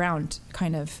your ground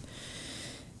kind of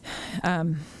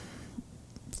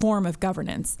form of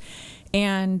governance.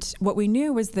 And what we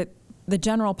knew was that the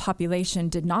general population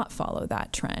did not follow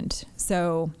that trend.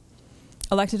 So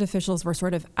elected officials were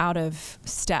sort of out of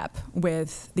step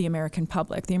with the American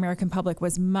public. The American public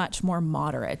was much more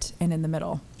moderate and in the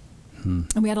middle. And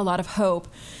we had a lot of hope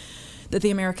that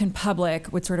the American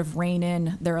public would sort of rein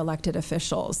in their elected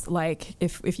officials. Like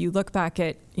if you look back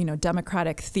at,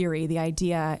 democratic theory, the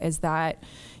idea is that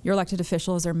your elected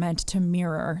officials are meant to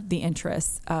mirror the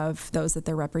interests of those that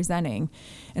they're representing.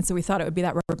 And so we thought it would be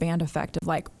that rubber band effect of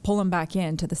like pull them back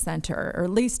into the center, or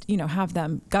at least, have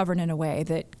them govern in a way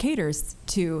that caters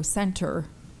to center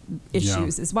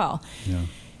issues as well. Yeah.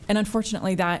 And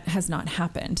unfortunately, that has not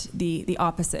happened. The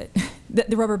opposite,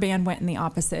 the rubber band went in the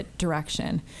opposite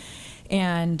direction.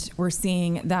 And we're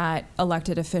seeing that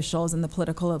elected officials and the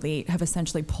political elite have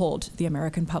essentially pulled the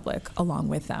American public along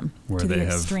with them to the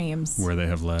extremes. Where they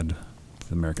have led,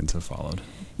 the Americans have followed.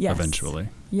 Yes. Eventually.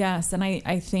 Yes, and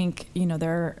I think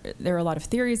there are a lot of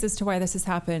theories as to why this has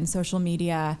happened. Social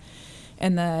media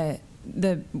and the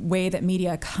way that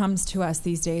media comes to us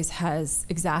these days has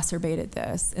exacerbated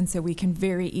this, and so we can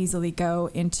very easily go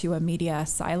into a media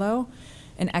silo,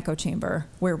 an echo chamber,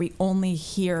 where we only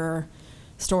hear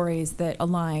stories that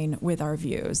align with our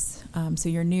views. So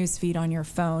your news feed on your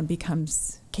phone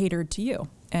becomes catered to you.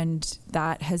 And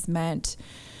that has meant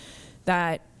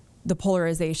that the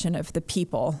polarization of the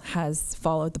people has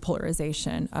followed the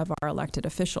polarization of our elected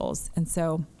officials. And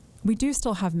so we do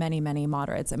still have many, many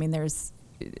moderates. I mean,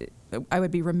 I would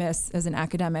be remiss as an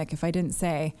academic if I didn't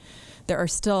say there are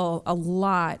still a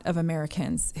lot of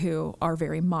Americans who are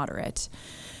very moderate.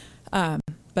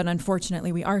 But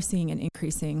unfortunately, we are seeing an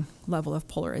increasing level of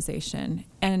polarization.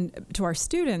 And to our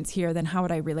students here, then how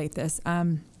would I relate this?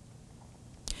 I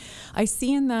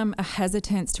see in them a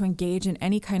hesitance to engage in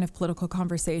any kind of political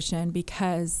conversation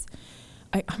because,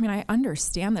 I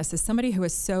understand this. As somebody who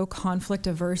is so conflict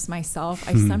averse myself,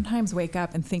 I sometimes wake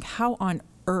up and think, how on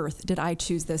earth did I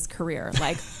choose this career?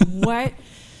 Like, what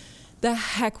the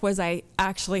heck was I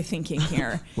actually thinking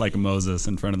here? Like Moses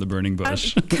in front of the burning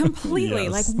bush. Completely.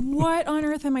 Yes. Like, what on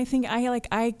earth am I thinking?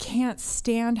 I can't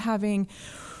stand having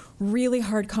really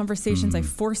hard conversations. I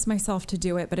force myself to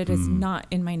do it, but it is not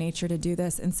in my nature to do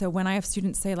this. And so when I have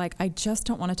students say, like, I just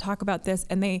don't want to talk about this,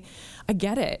 and I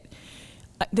get it.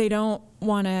 They don't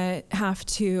want to have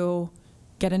to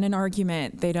get in an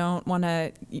argument. They don't want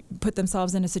to put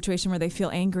themselves in a situation where they feel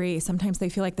angry. Sometimes they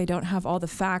feel like they don't have all the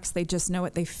facts. They just know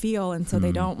what they feel. And so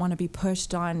they don't want to be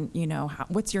pushed on,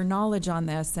 what's your knowledge on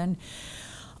this? And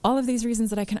all of these reasons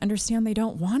that I can understand, they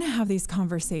don't want to have these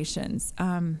conversations.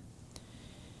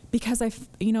 Because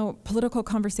political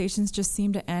conversations just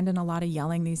seem to end in a lot of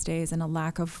yelling these days and a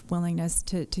lack of willingness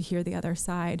to hear the other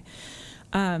side.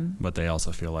 But they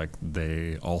also feel like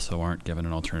they also aren't given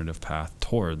an alternative path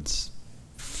towards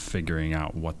figuring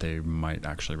out what they might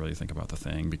actually really think about the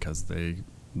thing because the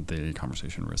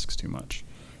conversation risks too much.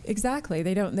 Exactly.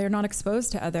 They're not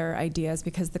exposed to other ideas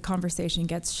because the conversation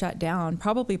gets shut down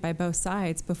probably by both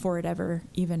sides before it ever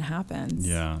even happens.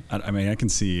 Yeah. I can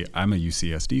see, I'm a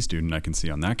UCSD student. I can see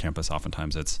on that campus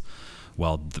oftentimes it's,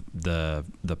 well, the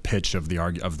pitch of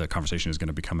the conversation is going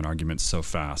to become an argument so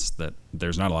fast that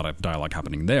there's not a lot of dialogue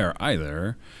happening there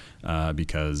either,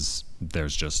 because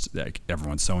there's just like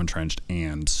everyone's so entrenched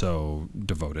and so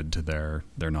devoted to their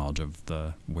knowledge of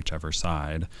the whichever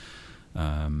side.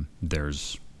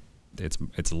 There's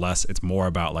it's more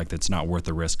about like, it's not worth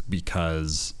the risk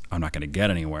because I'm not going to get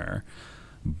anywhere.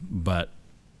 But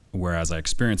whereas I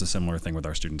experience a similar thing with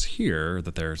our students here,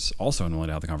 that there's also unwilling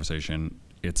to have the conversation,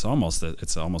 it's almost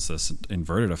this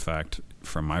inverted effect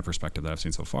from my perspective that I've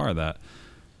seen so far, that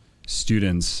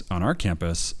students on our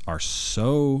campus are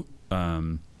so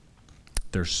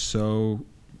they're so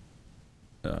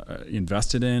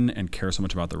invested in and care so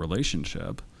much about the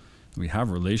relationship. We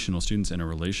have relational students in a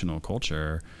relational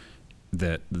culture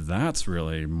that's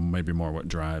really maybe more what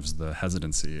drives the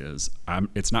hesitancy is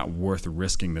it's not worth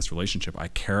risking this relationship. I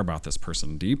care about this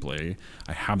person deeply.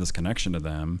 I have this connection to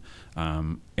them.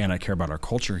 And I care about our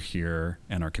culture here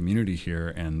and our community here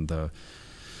and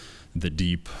the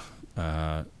deep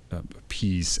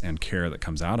peace and care that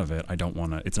comes out of it. I don't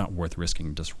want to, it's not worth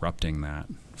risking disrupting that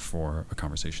for a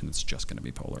conversation that's just going to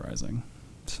be polarizing.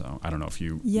 So I don't know if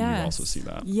you also see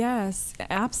that. Yes,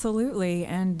 absolutely.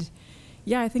 And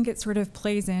yeah, I think it sort of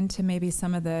plays into maybe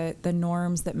some of the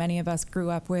norms that many of us grew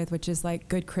up with, which is like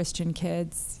good Christian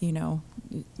kids,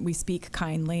 we speak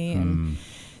kindly, and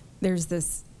there's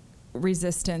this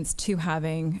resistance to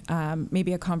having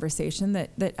maybe a conversation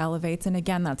that elevates. And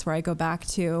again, that's where I go back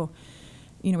to,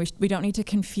 we don't need to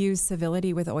confuse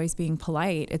civility with always being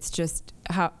polite. It's just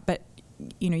but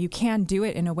you can do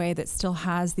it in a way that still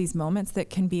has these moments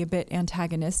that can be a bit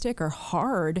antagonistic or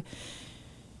hard,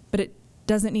 but it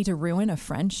doesn't need to ruin a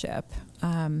friendship.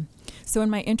 So in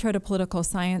my Intro to Political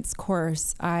Science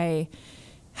course, I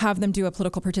have them do a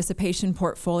political participation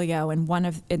portfolio, and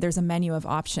there's a menu of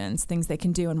options, things they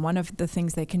can do, and one of the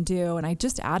things they can do, and I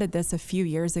just added this a few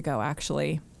years ago,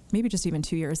 actually, maybe just even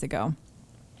 2 years ago,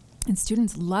 and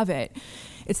students love it.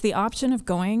 It's the option of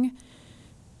going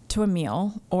to a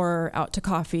meal or out to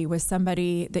coffee with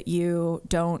somebody that you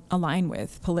don't align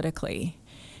with politically,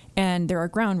 and there are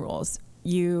ground rules.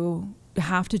 You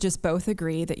have to just both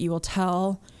agree that you will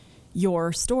tell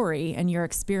your story and your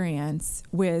experience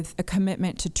with a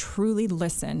commitment to truly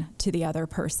listen to the other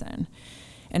person.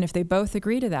 And if they both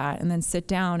agree to that and then sit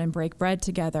down and break bread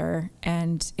together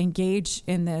and engage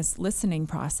in this listening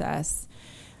process,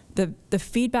 the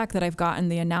feedback that I've gotten,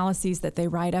 the analyses that they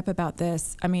write up about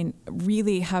this,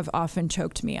 really have often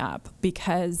choked me up,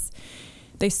 because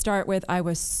they start with, I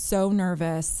was so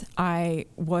nervous. I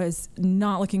was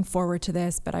not looking forward to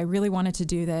this, but I really wanted to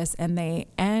do this. And they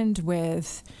end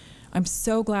with, I'm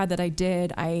so glad that I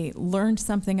did. I learned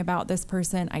something about this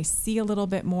person. I see a little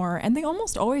bit more. And they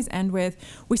almost always end with,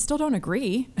 we still don't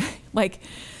agree. Like,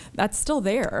 that's still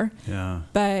there. Yeah.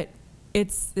 But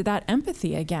it's that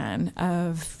empathy again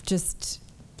of just,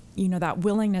 that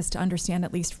willingness to understand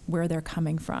at least where they're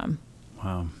coming from.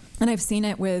 Wow. And I've seen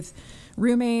it with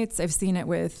roommates, I've seen it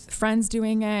with friends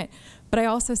doing it, but I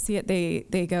also see it,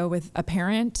 they go with a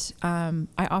parent.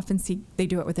 I often see they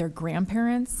do it with their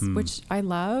grandparents, which I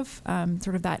love,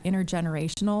 sort of that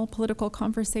intergenerational political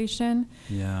conversation.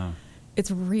 Yeah.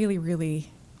 It's really,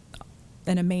 really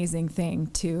an amazing thing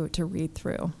to read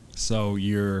through. So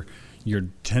you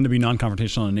tend to be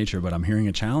non-confrontational in nature, but I'm hearing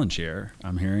a challenge here.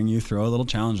 I'm hearing you throw a little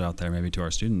challenge out there maybe to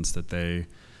our students that they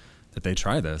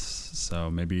try this. So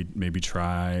maybe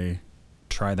try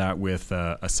that with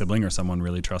a sibling or someone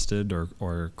really trusted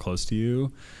or close to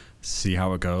you, see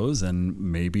how it goes. And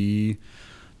maybe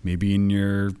in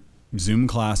your Zoom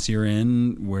class you're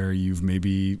in, where you've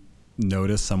maybe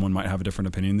noticed someone might have a different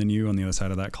opinion than you on the other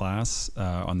side of that class,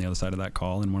 on the other side of that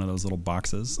call, in one of those little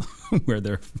boxes where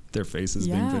their face is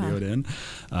being videoed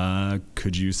in.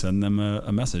 Could you send them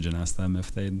a message and ask them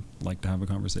if they'd like to have a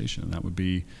conversation?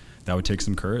 That would take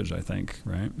some courage, I think,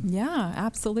 right? Yeah,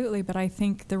 absolutely. But I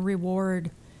think the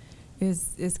reward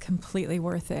is completely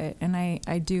worth it. And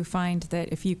I do find that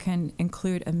if you can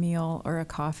include a meal or a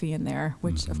coffee in there,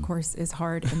 which of course is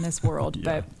hard in this world,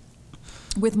 but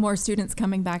with more students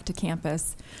coming back to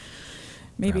campus,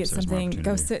 maybe perhaps it's something,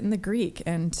 go sit in the Greek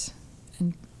and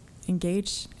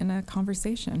engage in a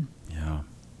conversation. Yeah.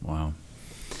 Wow.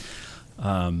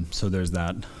 So there's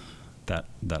that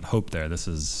hope there.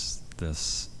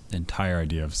 This entire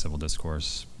idea of civil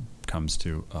discourse comes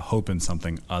to a hope in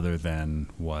something other than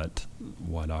what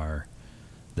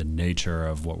the nature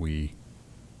of what we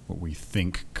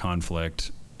think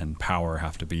conflict and power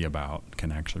have to be about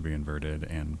can actually be inverted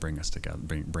and bring us together,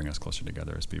 bring us closer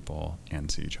together as people and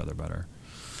see each other better.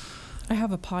 I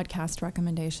have a podcast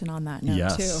recommendation on that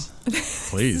note too.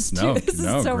 Please. This is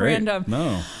so great. random.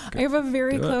 No. I have a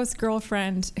very close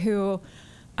girlfriend who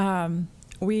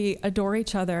we adore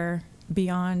each other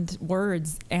beyond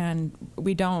words, and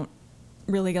we don't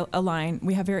really align.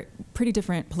 We have pretty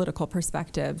different political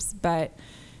perspectives, but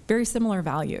very similar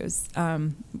values,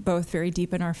 both very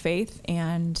deep in our faith.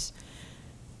 And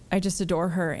just adore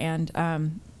her.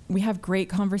 And we have great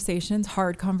conversations,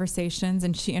 hard conversations.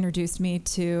 And she introduced me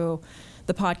to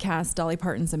the podcast Dolly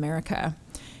Parton's America.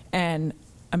 And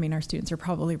I mean, our students are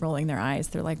probably rolling their eyes.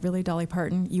 They're like, really, Dolly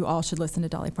Parton? You all should listen to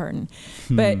Dolly Parton.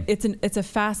 But it's a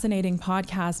fascinating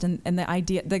podcast. And the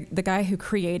idea, the guy who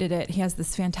created it, he has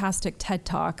this fantastic TED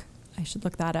Talk. I should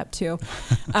look that up too.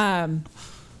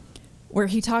 Where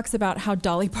he talks about how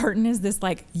Dolly Parton is this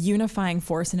like unifying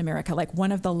force in America, like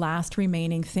one of the last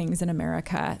remaining things in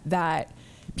America that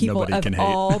people of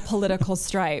all political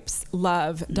stripes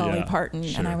love Dolly Parton.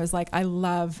 Sure. And I was like, I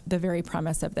love the very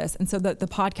premise of this. And so the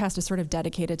podcast is sort of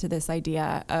dedicated to this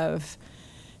idea of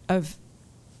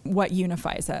what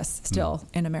unifies us still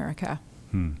in America.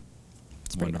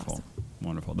 It's pretty wonderful. Awesome.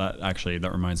 Wonderful.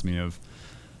 That reminds me of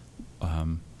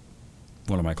one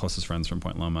of my closest friends from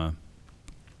Point Loma.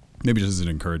 Maybe just as an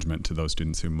encouragement to those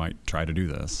students who might try to do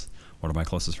this. One of my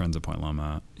closest friends at Point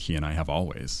Loma, he and I have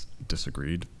always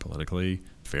disagreed politically,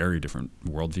 very different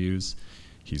worldviews.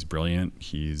 He's brilliant.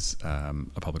 He's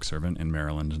a public servant in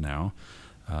Maryland now,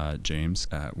 James.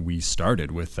 We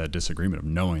started with that disagreement of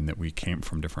knowing that we came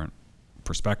from different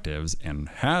perspectives and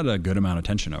had a good amount of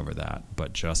tension over that,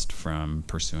 but just from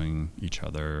pursuing each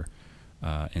other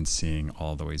and seeing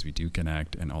all the ways we do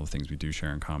connect and all the things we do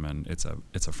share in common, it's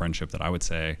a friendship that I would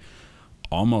say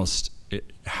almost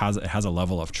it has a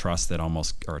level of trust that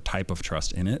almost, or a type of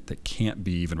trust in it that can't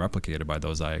be even replicated by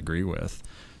those I agree with.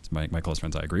 My close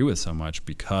friends I agree with so much,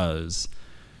 because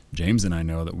James and I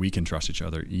know that we can trust each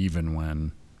other even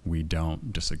when we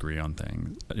don't disagree on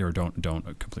things or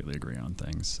don't completely agree on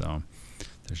things. So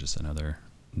there's just another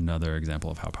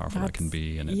example of how powerful that can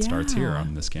be, and it starts here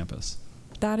on this campus.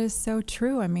 That is so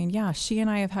true. I mean, she and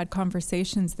I have had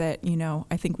conversations that,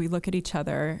 I think we look at each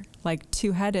other like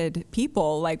two-headed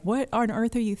people, like, what on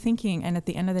earth are you thinking? And at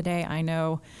the end of the day, I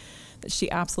know that she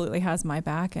absolutely has my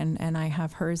back and I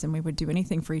have hers, and we would do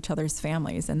anything for each other's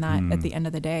families. And that at the end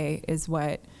of the day is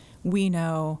what we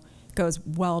know goes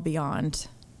well beyond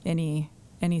any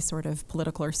sort of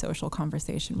political or social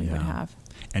conversation we would have.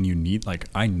 And you need,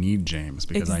 I need James,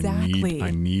 because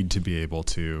I need to be able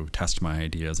to test my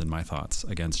ideas and my thoughts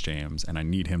against James, and I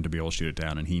need him to be able to shoot it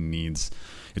down, and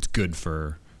it's good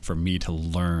for me to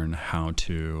learn how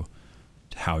to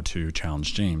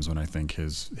challenge James when I think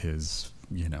his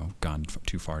gone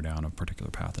too far down a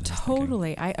particular path in his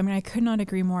totally thinking. I mean, I could not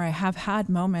agree more. I have had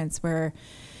moments where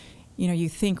you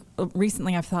think,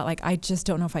 recently I've thought, I just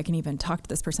don't know if I can even talk to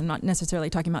this person. I'm not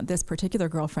necessarily talking about this particular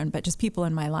girlfriend, but just people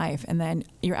in my life. And then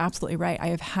you're absolutely right. I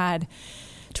have had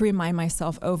to remind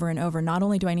myself over and over, not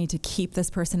only do I need to keep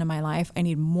this person in my life, I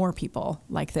need more people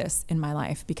like this in my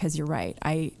life, because you're right.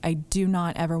 I do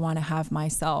not ever want to have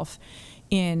myself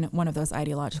in one of those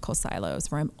ideological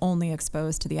silos where I'm only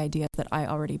exposed to the ideas that I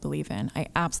already believe in. I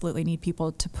absolutely need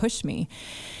people to push me.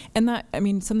 And that,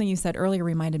 something you said earlier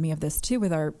reminded me of this too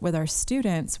with our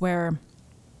students, where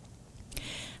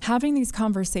having these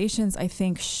conversations, I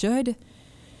think, should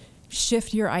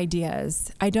shift your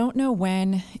ideas. I don't know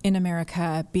when in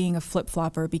America being a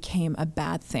flip-flopper became a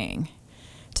bad thing.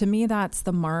 To me, that's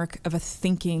the mark of a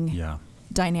thinking,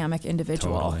 dynamic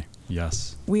individual. Totally.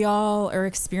 Yes. We all are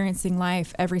experiencing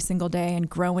life every single day and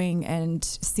growing and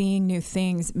seeing new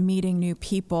things, meeting new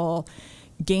people,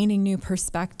 gaining new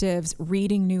perspectives,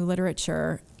 reading new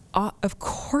literature. Of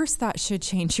course, that should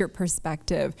change your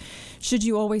perspective. Should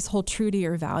you always hold true to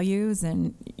your values?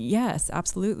 And yes,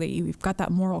 absolutely. You've got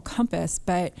that moral compass,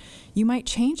 but you might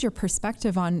change your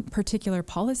perspective on particular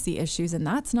policy issues. And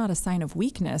that's not a sign of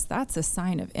weakness. That's a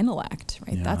sign of intellect,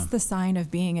 right? Yeah. That's the sign of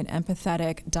being an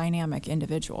empathetic, dynamic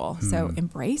individual. So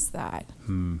embrace that.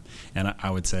 And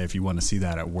I would say, if you want to see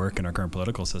that at work in our current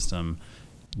political system,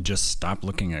 just stop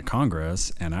looking at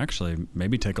Congress and actually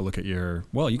maybe take a look at you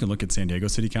can look at San Diego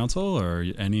City Council or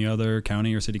any other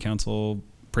county or city council,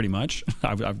 pretty much,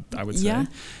 I would say.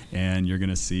 And you're going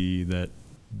to see that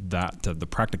the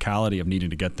practicality of needing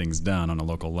to get things done on a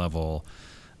local level,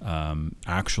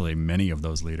 actually many of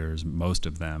those leaders, most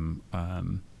of them,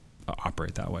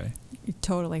 operate that way.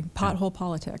 Totally. Pothole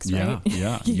politics, right?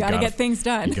 Yeah. you got to get things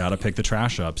done. You got to pick the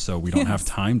trash up, so we don't have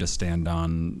time to stand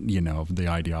on, the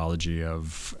ideology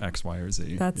of X, Y, or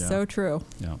Z. That's so true.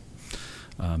 Yeah.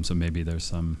 So maybe there's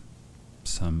some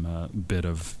bit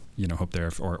of, hope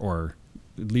there, or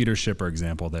leadership or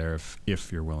example there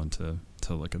if you're willing to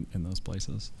look in those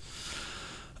places.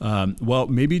 Well,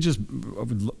 maybe just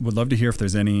would love to hear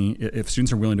if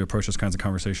students are willing to approach those kinds of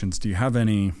conversations. Do you have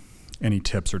any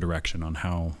tips or direction on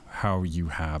how you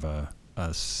have a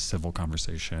civil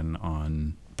conversation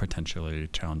on potentially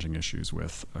challenging issues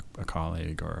with a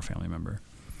colleague or a family member?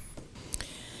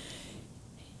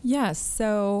 Yes.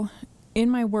 So in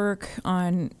my work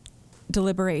on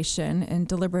deliberation and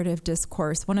deliberative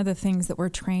discourse, one of the things that we're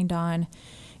trained on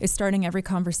is starting every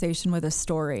conversation with a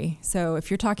story. So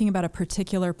if you're talking about a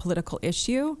particular political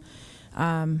issue,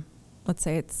 let's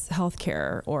say it's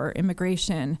healthcare or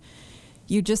immigration,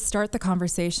 you just start the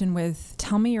conversation with,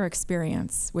 tell me your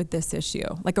experience with this issue,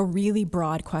 like a really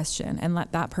broad question, and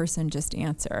let that person just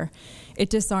answer. It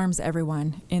disarms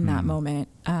everyone in that moment.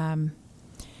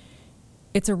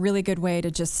 It's a really good way to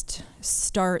just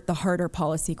start the harder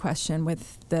policy question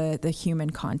with the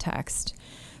human context.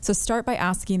 So start by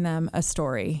asking them a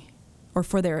story or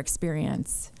for their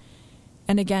experience.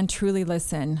 And again, truly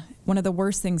listen. One of the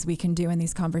worst things we can do in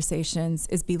these conversations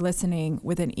is be listening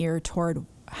with an ear toward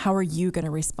how are you going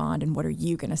to respond and what are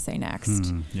you going to say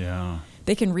next? Yeah.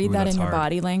 They can read that in your hard.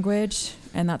 body language,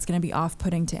 and that's going to be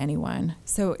off-putting to anyone.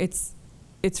 So it's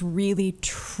really,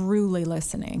 truly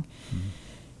listening.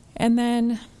 And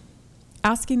then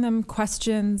asking them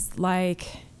questions like,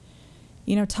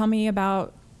 tell me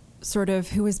about sort of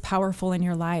who is powerful in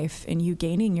your life and you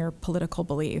gaining your political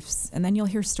beliefs. And then you'll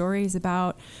hear stories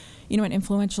about, an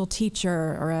influential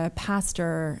teacher or a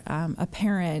pastor, a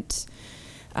parent,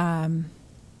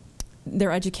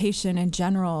 their education in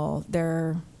general,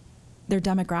 their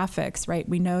demographics, right?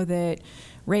 We know that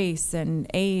race and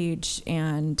age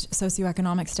and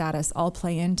socioeconomic status all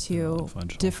play into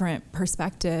different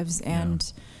perspectives,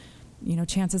 and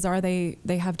chances are they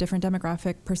have different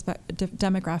demographic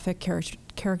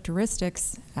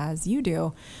characteristics as you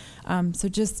do. So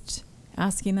just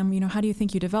asking them, how do you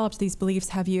think you developed these beliefs?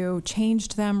 Have you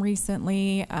changed them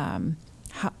recently?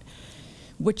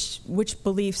 Which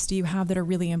beliefs do you have that are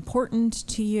really important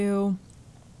to you?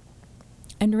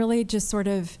 And really just sort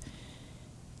of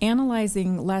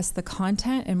analyzing less the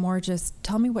content and more just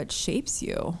tell me what shapes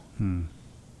you.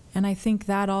 And I think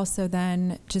that also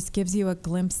then just gives you a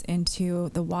glimpse into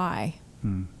the why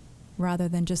rather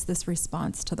than just this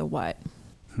response to the what.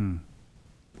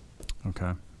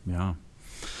 Okay. Yeah.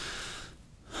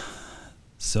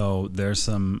 So there's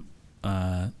some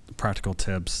practical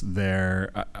tips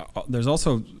there.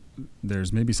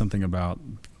 There's maybe something about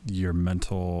your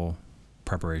mental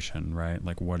preparation, right?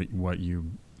 Like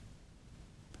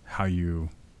how you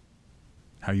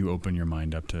open your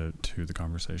mind up to the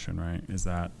conversation, right? Is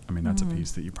that, that's a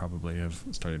piece that you probably have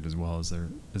studied as well. Is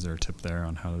there a tip there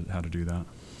on how to do that?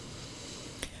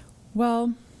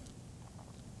 Well,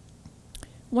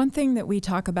 one thing that we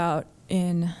talk about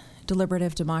in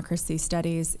deliberative democracy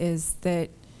studies is that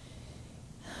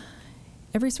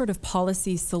every sort of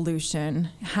policy solution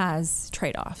has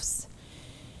trade-offs.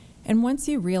 And once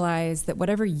you realize that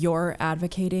whatever you're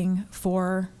advocating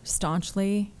for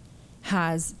staunchly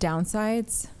has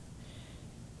downsides,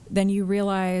 then you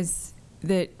realize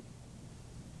that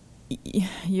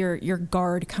your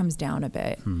guard comes down a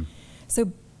bit.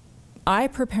 So I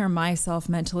prepare myself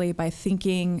mentally by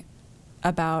thinking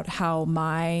about how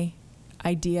my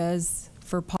ideas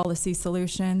for policy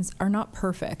solutions are not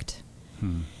perfect.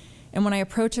 And when I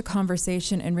approach a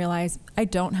conversation and realize I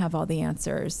don't have all the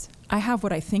answers, I have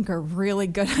what I think are really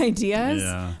good ideas.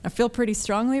 Yeah. I feel pretty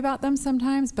strongly about them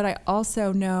sometimes, but I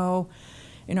also know,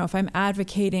 if I'm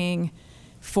advocating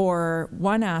for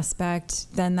one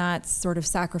aspect, then that's sort of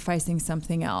sacrificing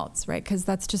something else, right? Because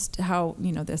that's just how,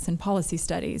 this in policy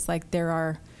studies, like there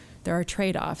are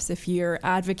trade-offs. If you're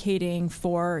advocating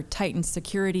for tightened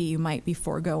security, you might be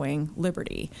foregoing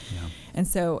liberty. Yeah. And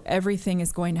so everything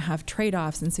is going to have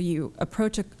trade-offs. And so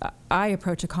I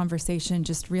approach a conversation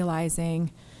just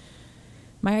realizing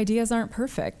my ideas aren't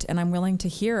perfect, and I'm willing to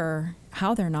hear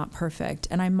how they're not perfect.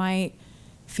 And I might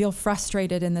feel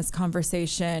frustrated in this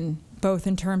conversation, both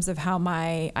in terms of how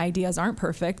my ideas aren't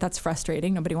perfect. That's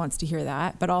frustrating. Nobody wants to hear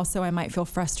that. But also I might feel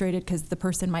frustrated because the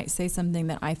person might say something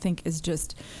that I think is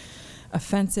just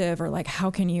offensive, or like,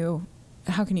 how can you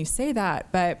say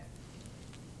that? But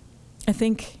I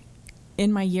think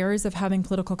in my years of having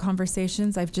political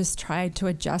conversations, I've just tried to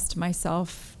adjust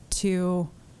myself to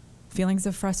feelings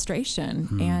of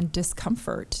frustration and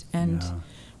discomfort, and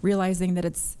realizing that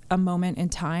it's a moment in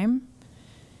time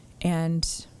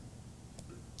and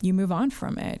you move on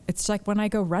from it. It's like when I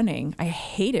go running, I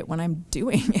hate it when I'm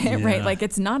doing it, right? Like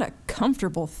it's not a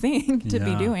comfortable thing to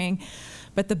be doing,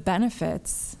 but the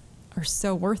benefits are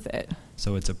so worth it.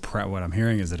 So it's what I'm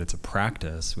hearing is that it's a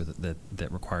practice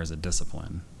that requires a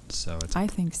discipline. So I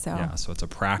think so. Yeah. So it's a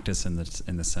practice in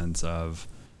the sense of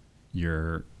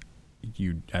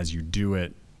as you do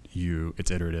it,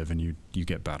 it's iterative and you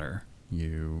get better.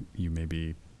 You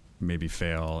maybe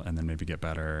fail and then maybe get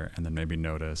better and then maybe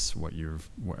notice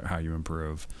how you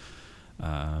improve.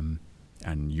 And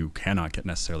and you cannot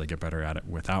necessarily get better at it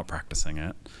without practicing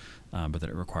it, but that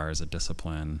it requires a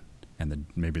discipline, and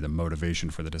maybe the motivation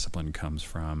for the discipline comes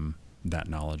from that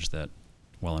knowledge that,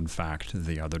 well, in fact,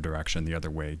 the other direction, the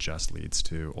other way just leads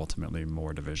to ultimately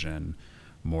more division,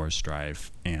 more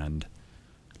strife, and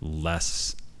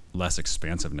less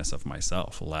expansiveness of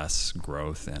myself, less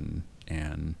growth, and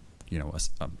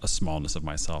a smallness of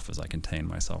myself as I contain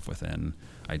myself within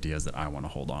ideas that I want to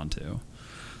hold on to.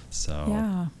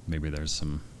 So maybe there's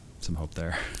some hope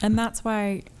there. And that's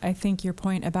why I think your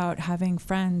point about having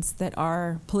friends that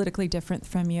are politically different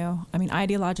from you, I mean,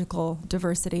 ideological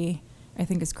diversity, I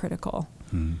think, is critical.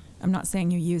 I'm not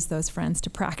saying you use those friends to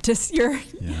practice your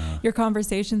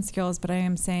conversation skills, but I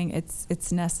am saying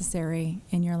it's necessary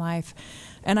in your life.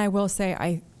 And I will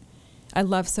say I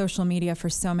love social media for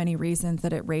so many reasons,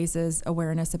 that it raises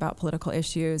awareness about political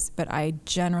issues, but I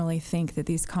generally think that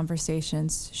these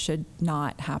conversations should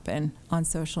not happen on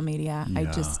social media.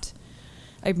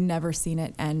 I've never seen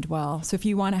it end well. So if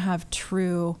you want to have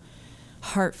true,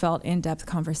 heartfelt, in-depth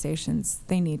conversations,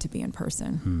 they need to be in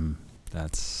person.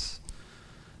 That's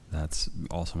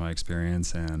also my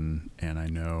experience, and I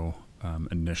know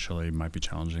initially it might be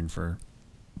challenging for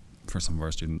some of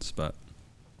our students, but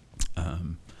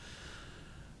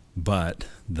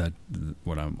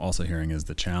what I'm also hearing is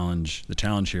the challenge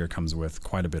here comes with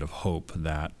quite a bit of hope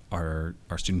that our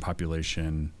student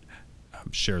population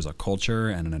shares a culture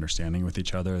and an understanding with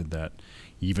each other, that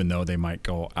even though they might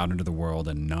go out into the world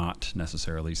and not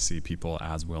necessarily see people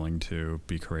as willing to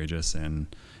be courageous in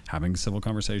having civil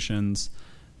conversations,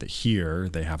 that here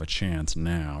they have a chance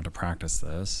now to practice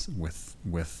this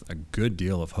with a good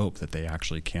deal of hope that they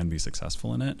actually can be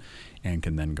successful in it, and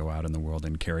can then go out in the world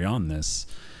and carry on this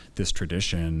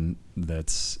tradition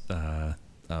that's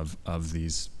of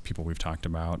these people we've talked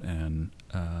about, and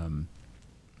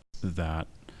that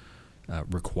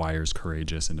requires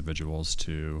courageous individuals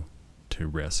to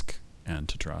risk and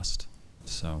to trust.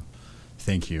 So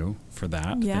thank you for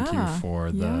that. Thank you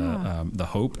for the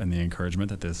hope and the encouragement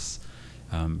that this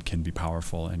can be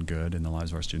powerful and good in the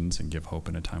lives of our students, and give hope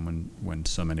in a time when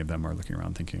so many of them are looking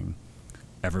around thinking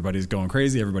everybody's going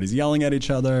crazy, everybody's yelling at each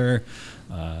other,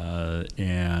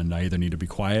 and I either need to be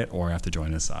quiet or I have to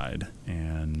join a side.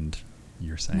 And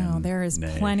you're saying no, there is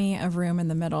plenty of room in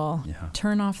the middle. Yeah.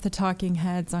 Turn off the talking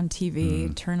heads on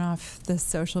TV, turn off the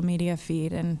social media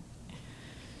feed, and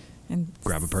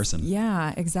grab a person.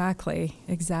 Yeah, exactly.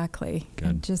 Good.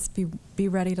 And just be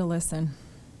ready to listen.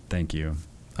 Thank you.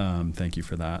 Thank you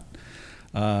for that.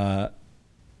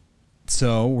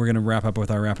 So we're going to wrap up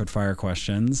with our rapid fire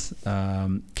questions.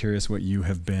 Curious what you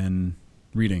have been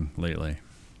reading lately.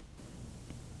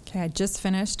 Okay, I just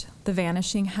finished The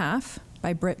Vanishing Half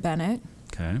by Britt Bennett.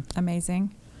 Okay.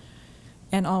 Amazing.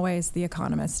 And always The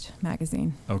Economist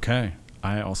magazine. Okay.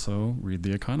 I also read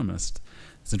The Economist.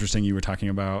 It's interesting you were talking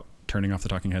about turning off the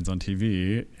talking heads on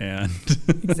TV, and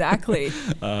exactly.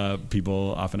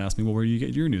 People often ask me, well, where do you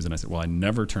get your news? And I said, well, I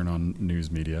never turn on news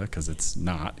media because it's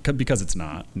not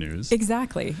news.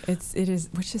 Exactly. It is,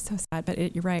 which is so sad, but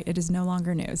you're right. It is no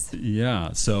longer news.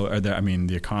 Yeah. So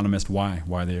The Economist, why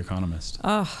The Economist?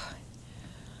 Oh,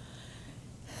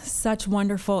 such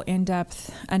wonderful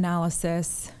in-depth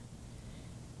analysis,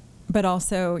 but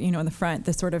also, in the front,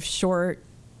 the sort of short,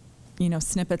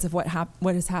 snippets of what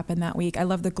has happened that week. I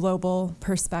love the global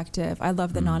perspective. I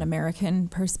love the non-American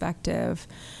perspective.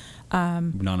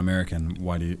 Non-American.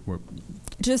 Why do you?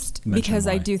 Just because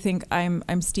why? I do think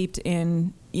I'm steeped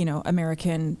in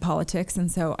American politics,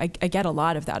 and so I get a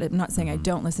lot of that. I'm not saying I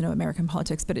don't listen to American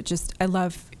politics, but I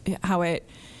love how it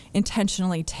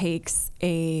intentionally takes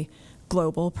a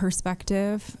global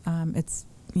perspective. It's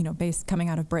based coming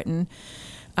out of Britain.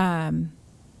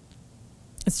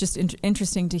 It's just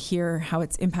interesting to hear how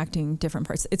it's impacting different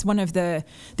parts. It's one of the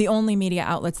only media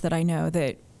outlets that I know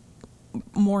that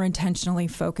more intentionally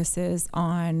focuses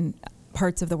on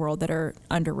parts of the world that are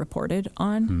underreported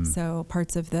on. So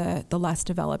parts of the less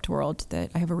developed world that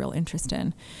I have a real interest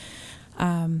in.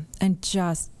 And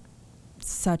just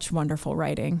such wonderful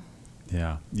writing.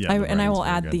 Yeah. I will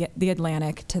add the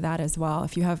Atlantic to that as well.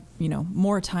 If you have,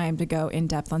 more time to go in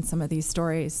depth on some of these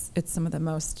stories, it's some of the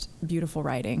most beautiful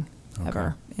writing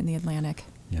ever in the Atlantic.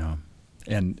 Yeah.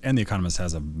 And The Economist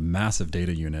has a massive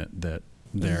data unit that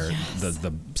they're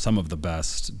some of the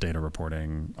best data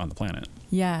reporting on the planet.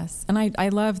 Yes. And I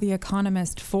love The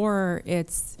Economist for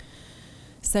its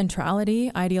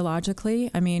centrality ideologically.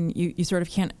 I mean, you sort of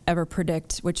can't ever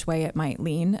predict which way it might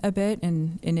lean a bit.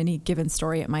 And in any given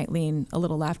story, it might lean a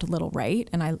little left, a little right.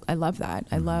 And I love that.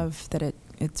 I love that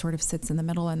it sort of sits in the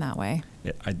middle in that way.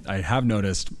 I have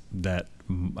noticed that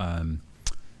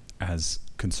as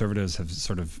conservatives have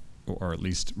sort of or at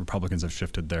least Republicans have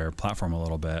shifted their platform a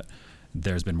little bit,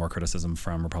 there's been more criticism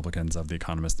from Republicans of The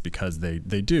Economist because they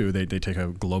take a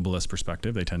globalist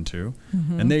perspective. They tend to,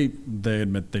 and they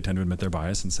tend to admit their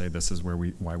bias and say this is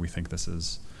why we think this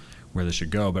is where this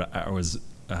should go. But I was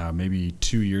maybe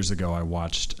 2 years ago, I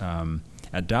watched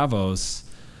at Davos,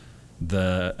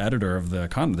 the editor of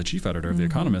the chief editor of The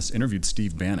Economist interviewed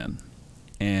Steve Bannon,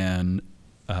 and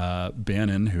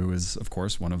Bannon, who is of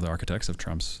course one of the architects of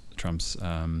Trump's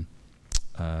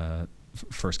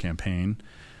first campaign,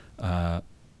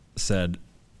 said,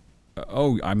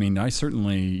 I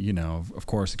certainly, of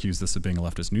course, accuse this of being a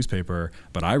leftist newspaper,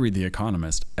 but I read The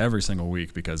Economist every single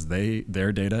week because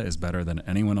their data is better than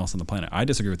anyone else on the planet. I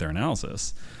disagree with their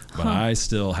analysis, but I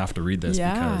still have to read this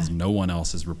because no one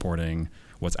else is reporting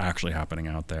what's actually happening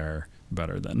out there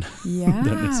better than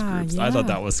this group. So I thought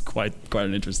that was quite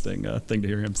an interesting thing to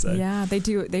hear him say. Yeah, they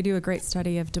do a great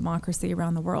study of democracy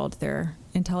around the world. Their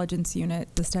intelligence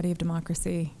unit, the study of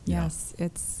democracy. Yes,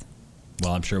 it's...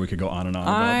 Well, I'm sure we could go on and on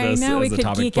about this. I know, we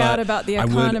could geek out about The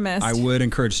Economist. I would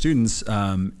encourage students.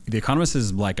 The Economist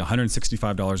is like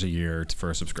 $165 a year for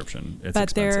a subscription. It's but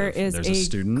expensive.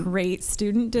 There's a great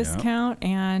student discount,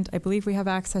 and I believe we have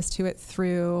access to it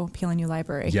through PLNU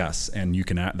Library. Yes, and you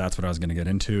can. That's what I was going to get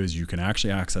into. Is you can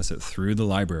actually access it through the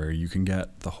library. You can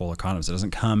get the whole Economist. It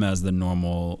doesn't come as the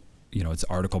normal. It's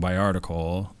article by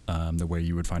article, the way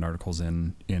you would find articles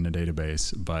in a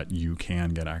database, but you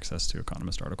can get access to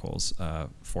Economist articles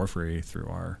for free through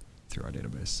our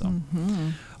database. So,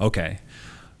 okay,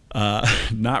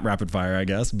 not rapid fire, I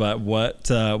guess, but what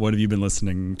have you been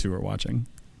listening to or watching?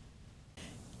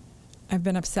 I've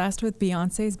been obsessed with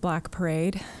Beyonce's Black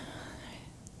Parade.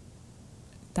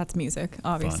 That's music,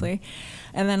 obviously. Fun.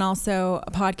 And then also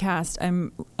a podcast.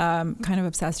 I'm kind of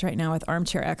obsessed right now with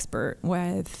Armchair Expert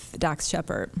with Dax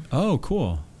Shepard. Oh,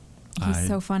 cool. He's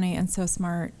so funny and so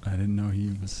smart. I didn't know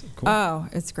he was cool. Oh,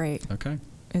 it's great. Okay.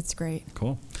 It's great.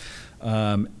 Cool.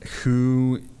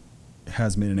 Who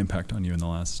has made an impact on you in the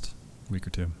last week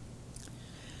or two?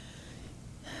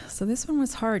 So this one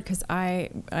was hard because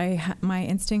my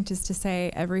instinct is to say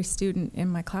every student in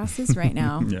my classes right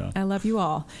now. Yeah. I love you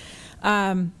all. But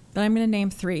I'm going to name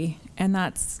three, and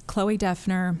that's Chloe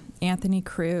Defner, Anthony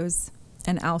Cruz,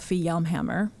 and Alfie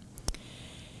Yelmhammer.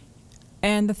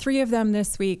 And the three of them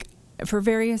this week, for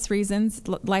various reasons,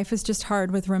 life is just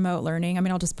hard with remote learning. I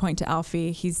mean, I'll just point to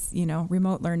Alfie. He's,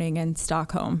 remote learning in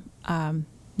Stockholm, 9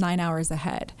 hours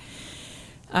ahead.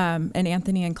 And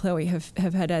Anthony and Chloe have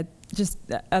had just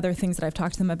other things that I've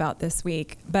talked to them about this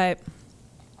week. But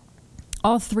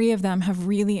all three of them have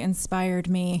really inspired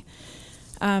me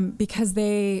because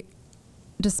they,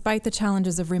 despite the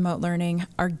challenges of remote learning,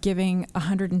 are giving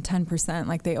 110%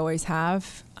 like they always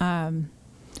have.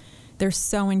 They're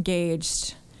so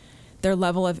engaged. Their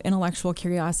level of intellectual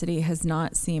curiosity has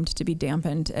not seemed to be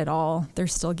dampened at all. They're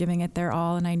still giving it their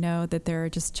all, and I know that there are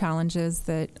just challenges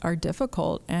that are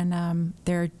difficult, and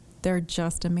they're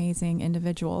just amazing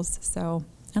individuals. So,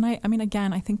 and I mean,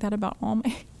 again, I think that about all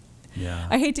my... Yeah.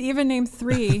 I hate to even name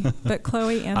three, but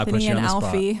Chloe, Anthony, and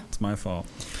Alfie. It's my fault.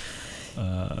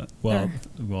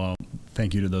 Well,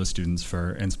 thank you to those students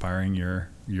for inspiring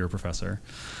your professor.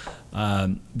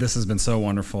 This has been so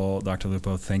wonderful, Dr.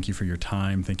 Lupo. Thank you for your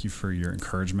time. Thank you for your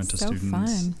encouragement to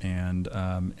students.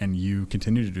 Fun. And you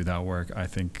continue to do that work. I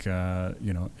think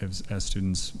as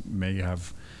students may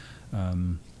have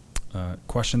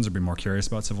questions or be more curious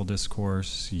about civil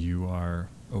discourse, you are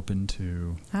open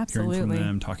to hearing from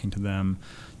them, talking to them.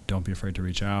 Don't be afraid to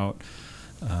reach out.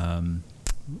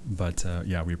 But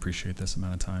we appreciate this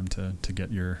amount of time to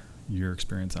get your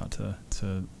experience out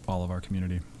to all of our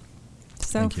community.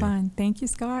 So fun. Thank you,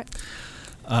 Scott.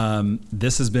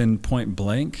 This has been Point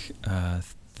Blank.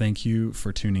 Thank you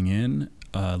for tuning in.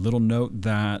 Little note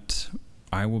that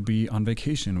I will be on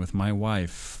vacation with my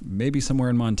wife, maybe somewhere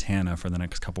in Montana for the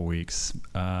next couple weeks.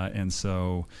 And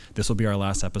so this will be our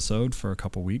last episode for a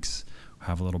couple weeks. We'll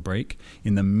have a little break.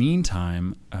 In the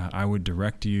meantime, I would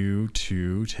direct you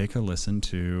to take a listen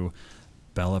to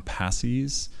Bella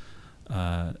Passie's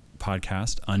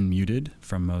podcast, Unmuted,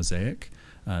 from Mosaic.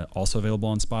 Also available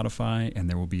on Spotify, and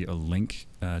there will be a link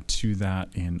to that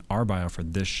in our bio for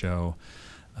this show.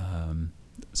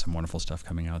 Some wonderful stuff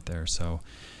coming out there. So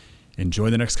enjoy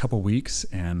the next couple weeks,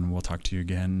 and we'll talk to you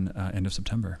again end of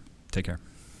September. Take care.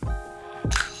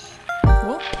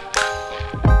 Cool.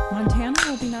 Montana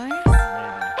will be nice.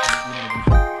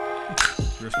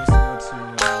 You're supposed to